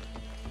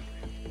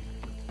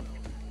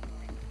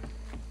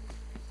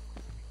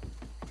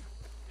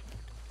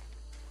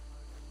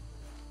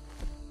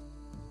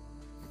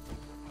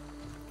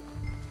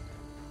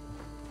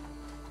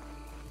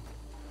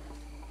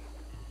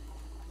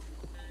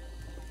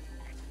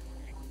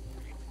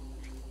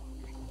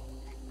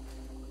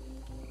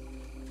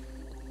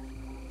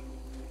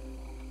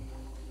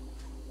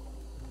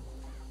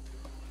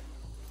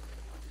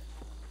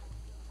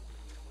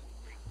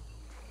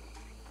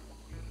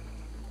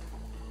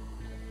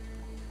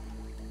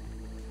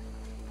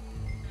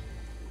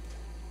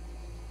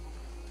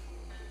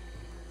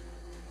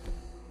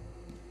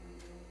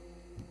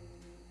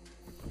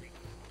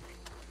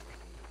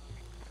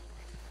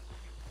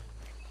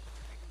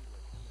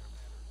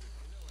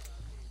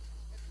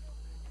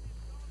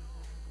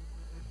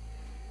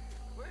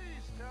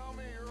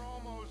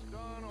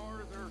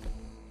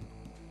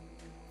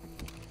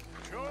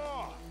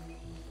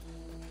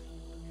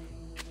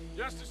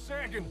 Just a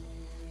second.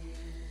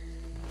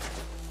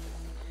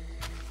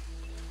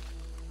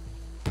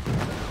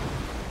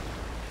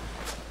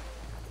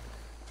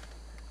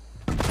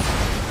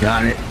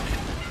 Got it.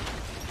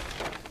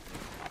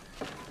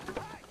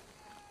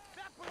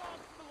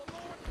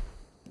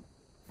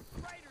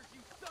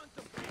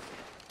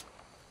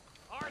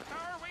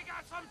 Arthur, we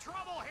got some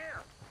trouble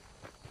here.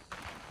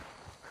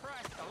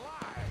 Christ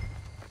alive.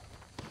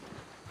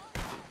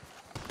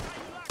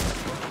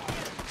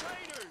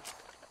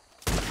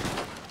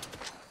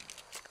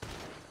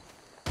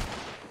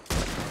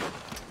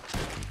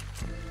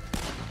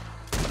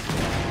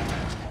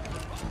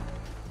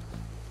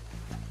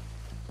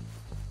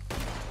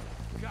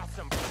 Got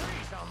some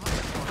trees on my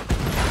one.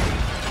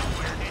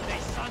 Where did they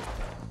son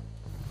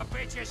of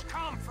bitches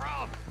come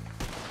from?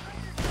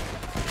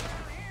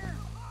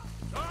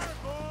 Sorry,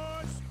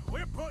 boys.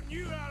 We're putting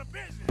you out of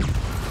business. The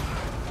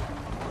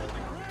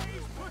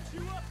Graves put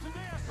you up to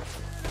this.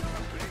 In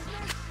our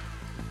business?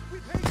 We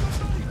paid good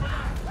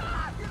money for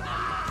that. Get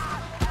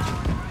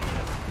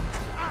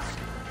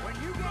When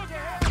you get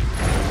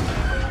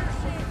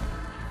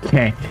to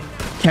Okay.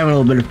 Having a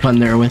little bit of fun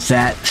there with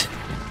that.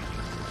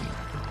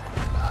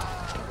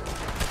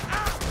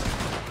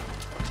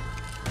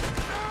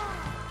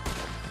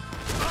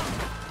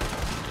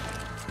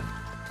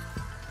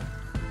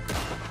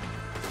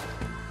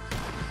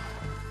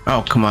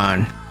 Oh, come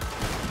on.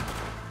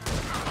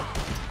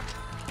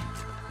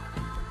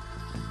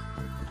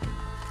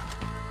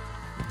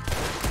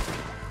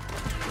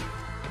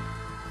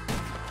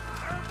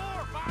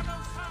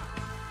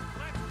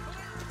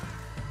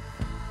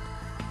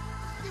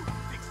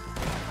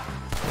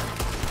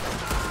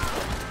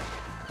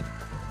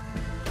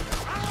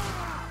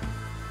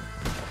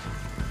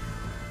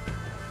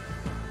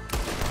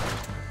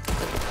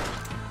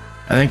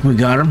 I think we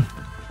got him.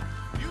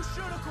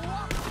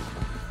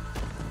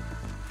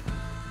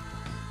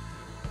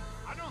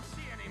 I don't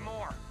see any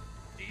more.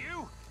 Do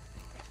you?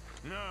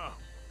 No.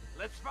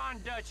 Let's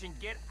find Dutch and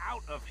get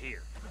out of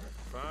here.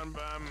 Fine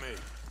by me.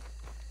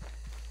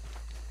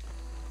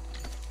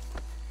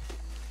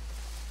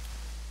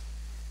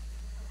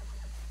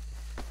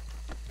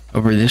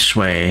 Over this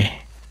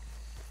way.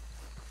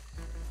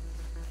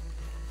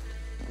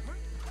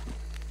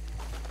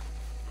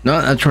 No,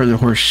 that's where the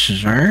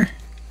horses are.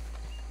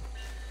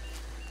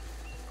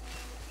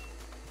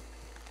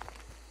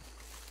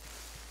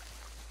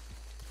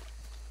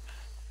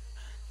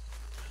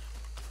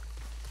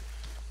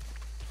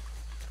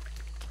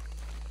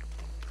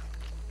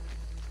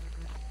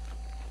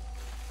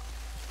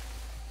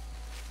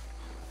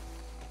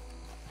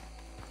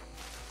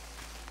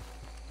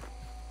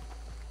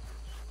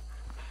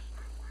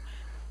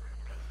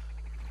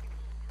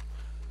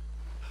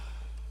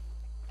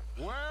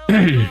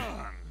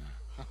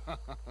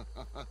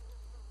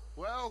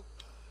 Well,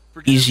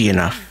 Easy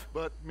enough.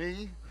 but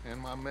me and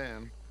my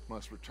men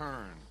must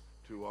return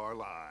to our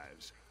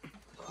lives.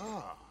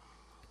 Ah,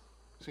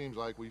 seems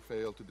like we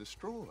failed to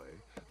destroy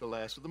the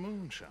last of the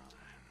moonshine.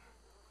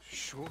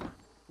 Sure.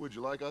 Would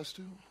you like us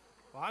to?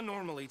 Well, I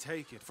normally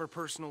take it for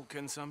personal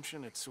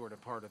consumption. It's sort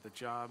of part of the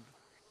job.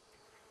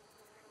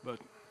 But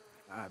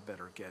I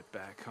better get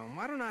back home.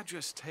 Why don't I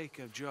just take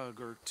a jug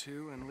or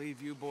two and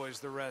leave you boys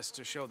the rest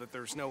to show that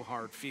there's no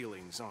hard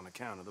feelings on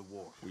account of the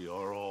war? We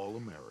are all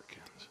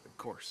Americans. Of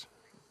course.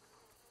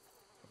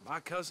 My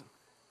cousin,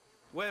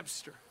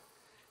 Webster,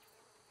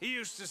 he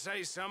used to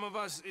say some of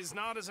us is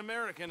not as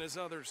American as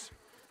others,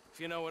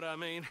 if you know what I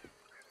mean.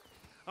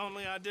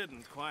 Only I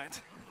didn't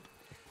quite.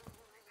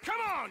 Come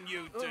on,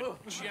 you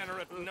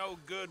degenerate,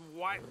 no-good,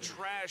 white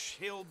trash,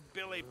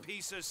 hillbilly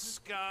piece of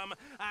scum.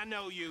 I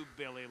know you,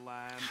 Billy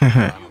Lamb.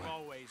 You've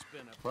always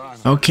been a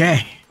piece of...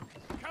 Okay.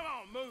 Come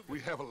on, move. We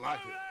have a life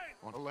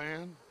on a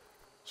land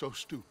so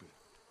stupid,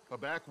 a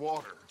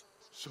backwater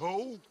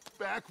so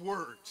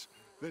backwards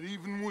that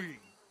even we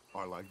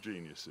are like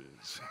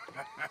geniuses.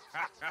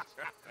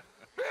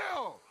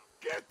 Bill,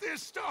 get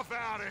this stuff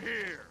out of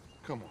here.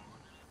 Come on,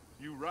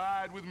 you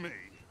ride with me.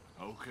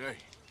 Okay.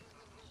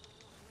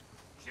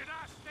 Should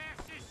I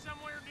stash this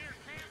somewhere near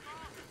camp?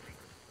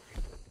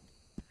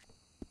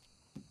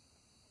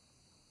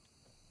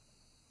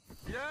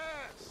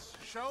 Yes,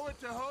 show it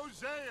to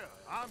Hosea.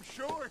 I'm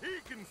sure he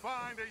can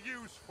find a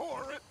use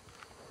for it.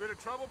 Bit of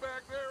trouble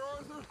back there,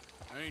 Arthur?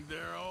 Ain't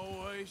there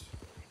always?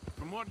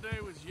 From what they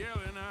was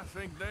yelling, I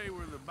think they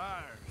were the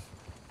buyers.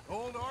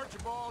 Old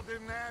Archibald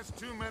didn't ask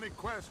too many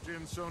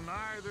questions, so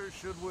neither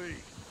should we.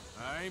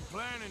 I ain't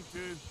planning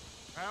to.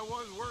 That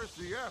was worth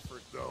the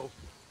effort, though.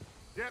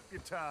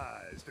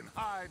 Deputized and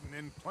hiding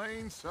in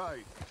plain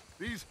sight.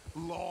 These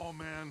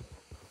lawmen,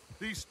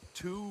 these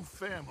two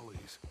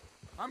families.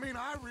 I mean,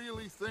 I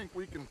really think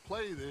we can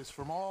play this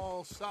from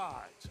all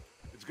sides.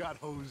 It's got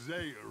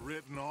Hosea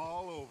written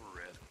all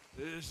over it.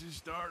 This is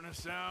starting to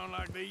sound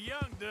like the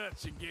young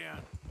Dutch again.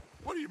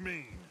 What do you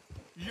mean,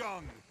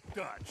 young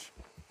Dutch?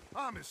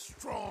 I'm as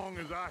strong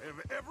as I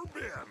have ever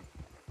been.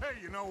 Hey,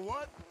 you know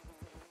what?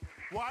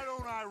 Why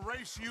don't I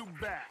race you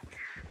back?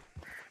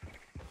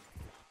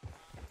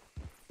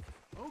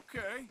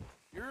 Okay,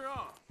 you're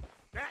on.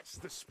 That's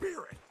the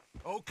spirit.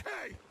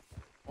 Okay.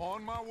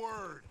 On my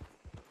word.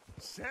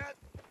 Set.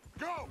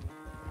 Go.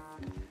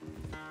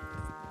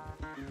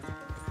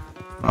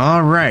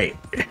 All right.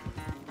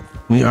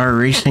 We are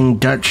racing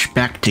Dutch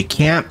back to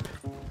camp.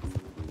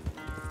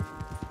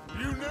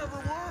 You never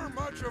were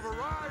much of a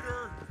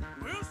rider.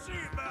 We'll see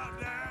about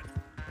that.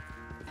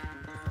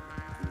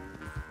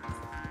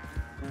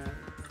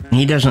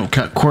 He doesn't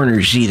cut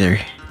corners either.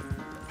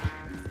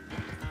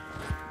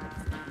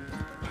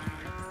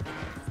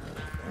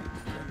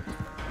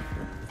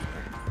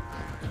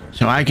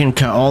 So I can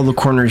cut all the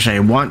corners I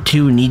want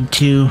to, need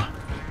to.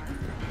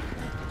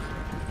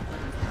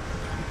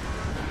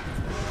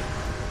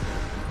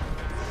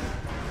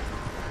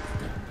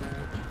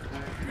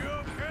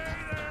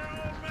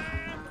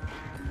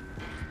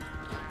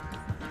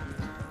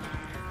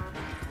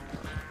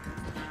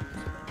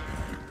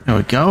 There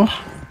we go.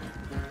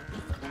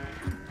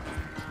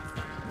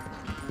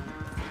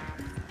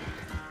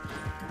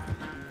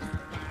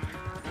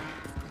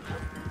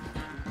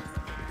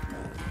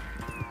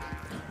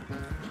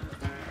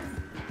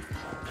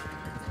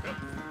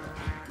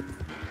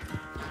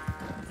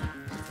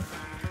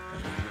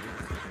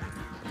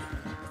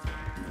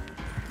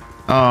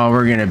 Oh,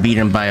 we're gonna beat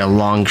him by a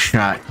long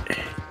shot.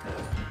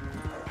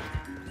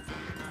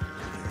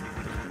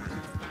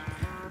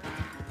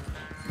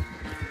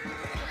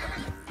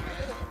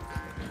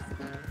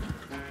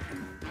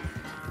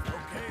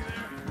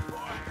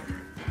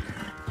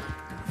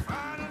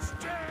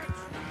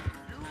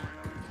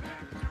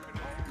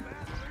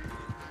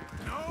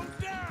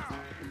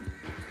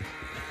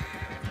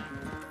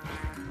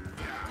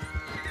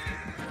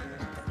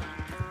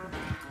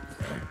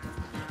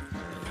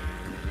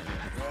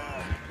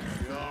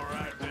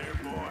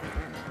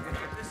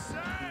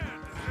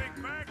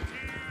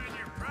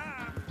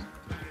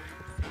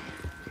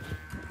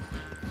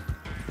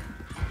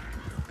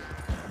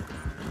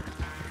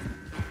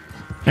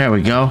 There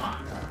we go.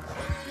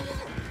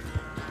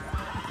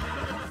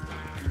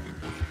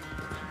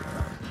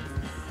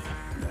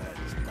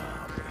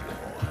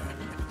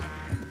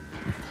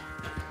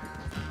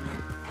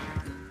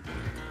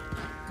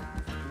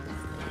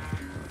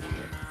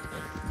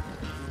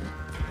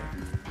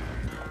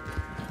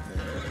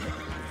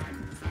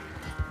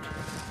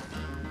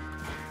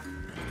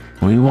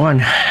 We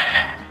won.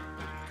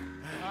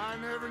 I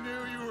never knew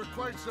you were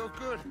quite so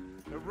good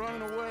at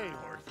running away,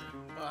 Arthur.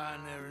 I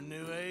never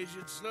knew age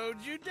had slowed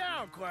you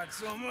down quite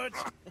so much.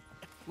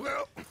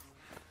 Well,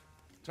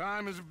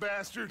 time is a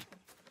bastard.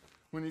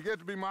 When you get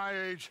to be my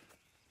age,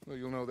 well,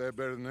 you'll know that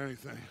better than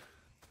anything.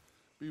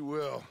 Be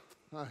well.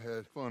 I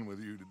had fun with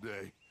you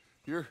today.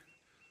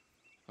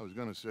 I was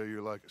gonna say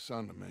you're like a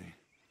son to me.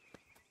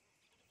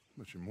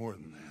 But you're more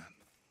than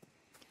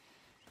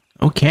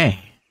that. Okay.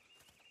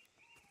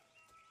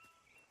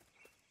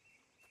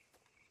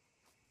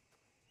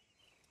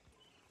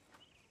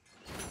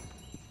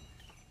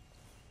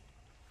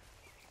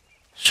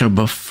 So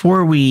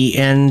before we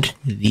end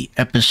the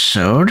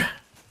episode,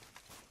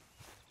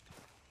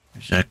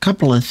 there's a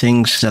couple of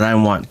things that I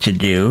want to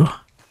do.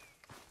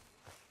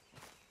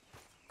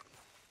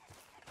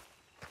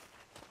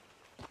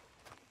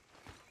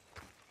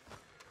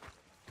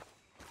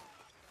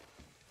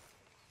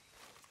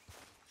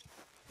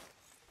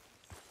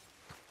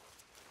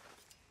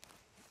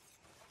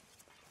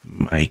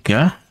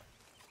 Micah.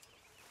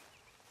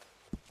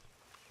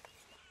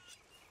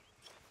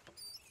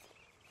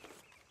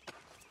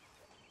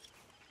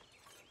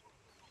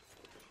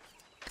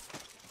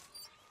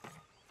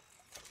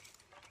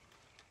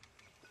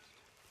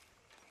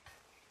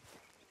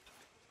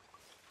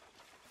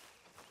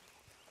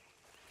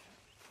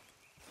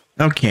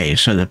 Okay,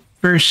 so the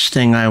first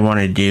thing I want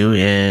to do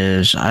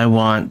is I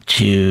want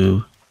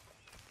to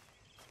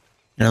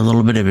get a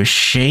little bit of a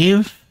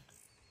shave.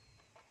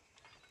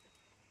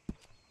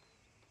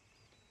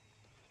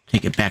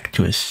 Take it back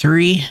to a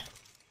 3.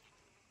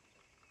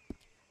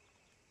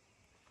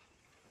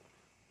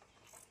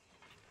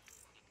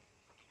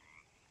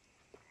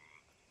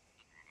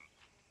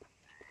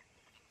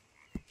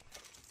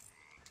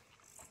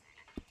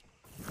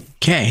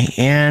 Okay,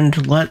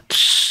 and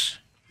let's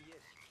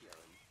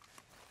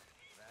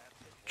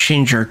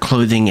change our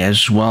clothing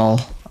as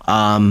well.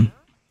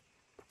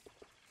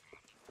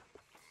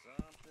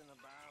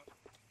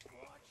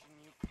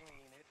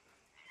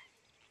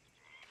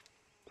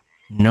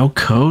 No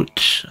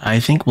coat. I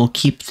think we'll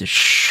keep the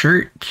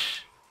shirt.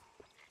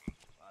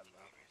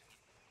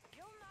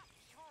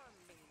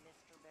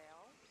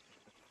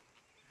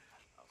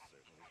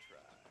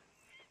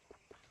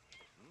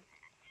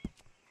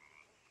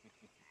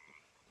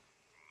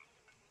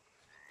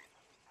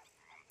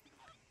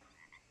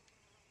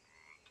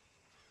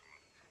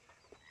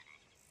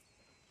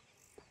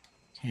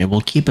 Okay,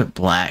 we'll keep it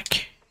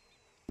black.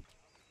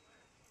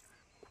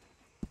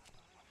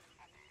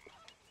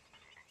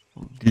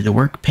 Do the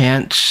work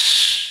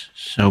pants,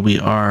 so we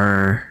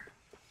are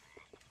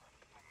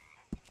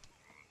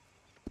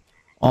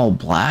all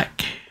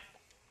black.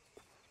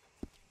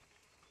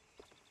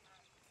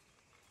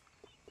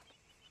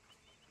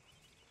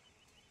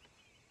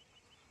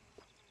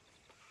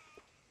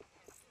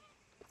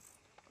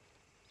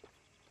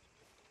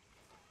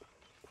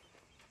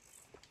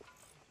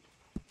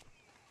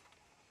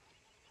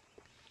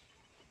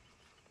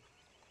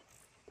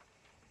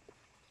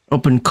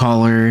 Open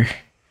collar.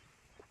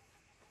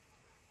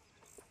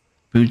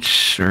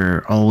 Boots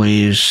are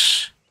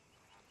always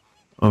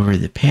over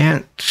the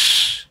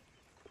pants.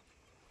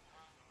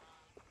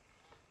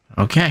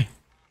 Okay.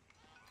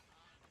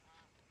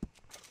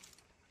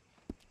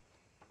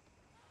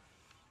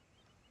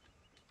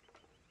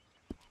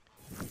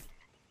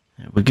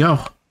 There we go.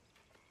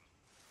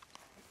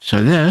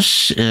 So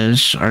this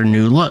is our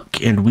new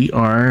look, and we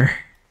are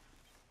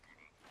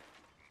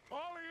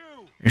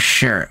a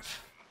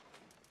sheriff.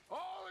 All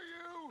of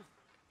you,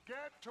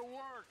 get to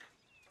work.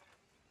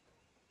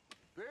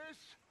 This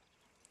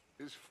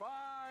is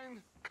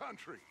fine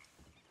country.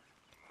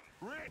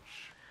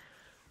 Rich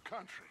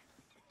country.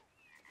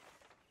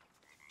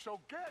 So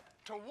get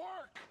to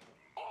work,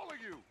 all of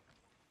you.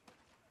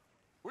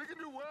 We can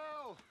do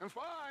well and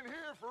fine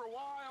here for a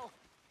while.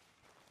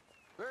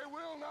 They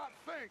will not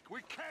think we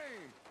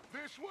came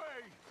this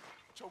way.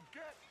 So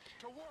get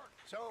to work.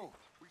 So,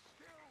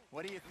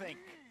 what do you think?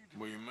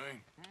 What do you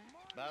mean?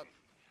 About...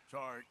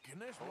 Sorry, can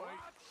this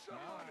wait?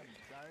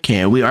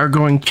 Okay, we are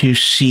going to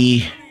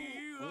see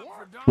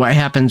what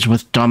happens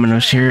with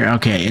Domino's here.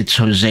 Okay, it's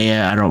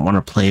Hosea. I don't want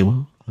to play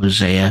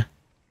Hosea.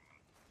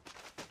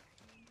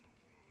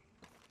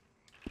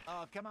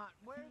 Come on,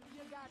 where do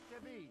you got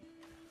to be?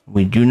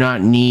 We do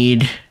not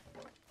need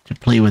to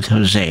play with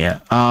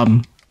Hosea.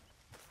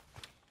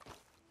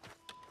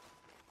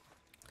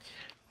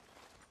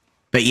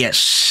 But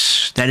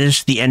yes, that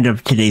is the end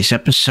of today's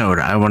episode.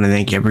 I want to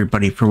thank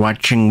everybody for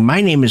watching. My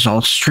name is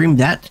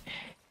illstreamthat.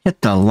 Hit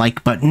the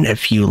like button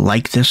if you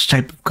like this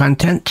type of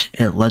content.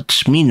 It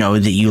lets me know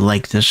that you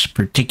like this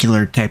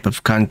particular type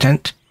of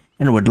content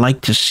and would like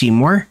to see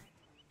more.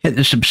 Hit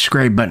the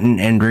subscribe button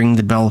and ring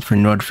the bell for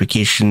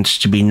notifications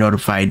to be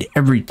notified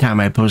every time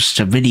I post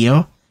a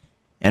video.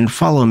 And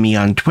follow me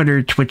on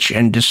Twitter, Twitch,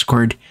 and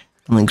Discord.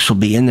 The links will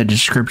be in the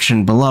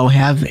description below.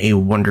 Have a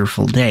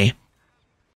wonderful day.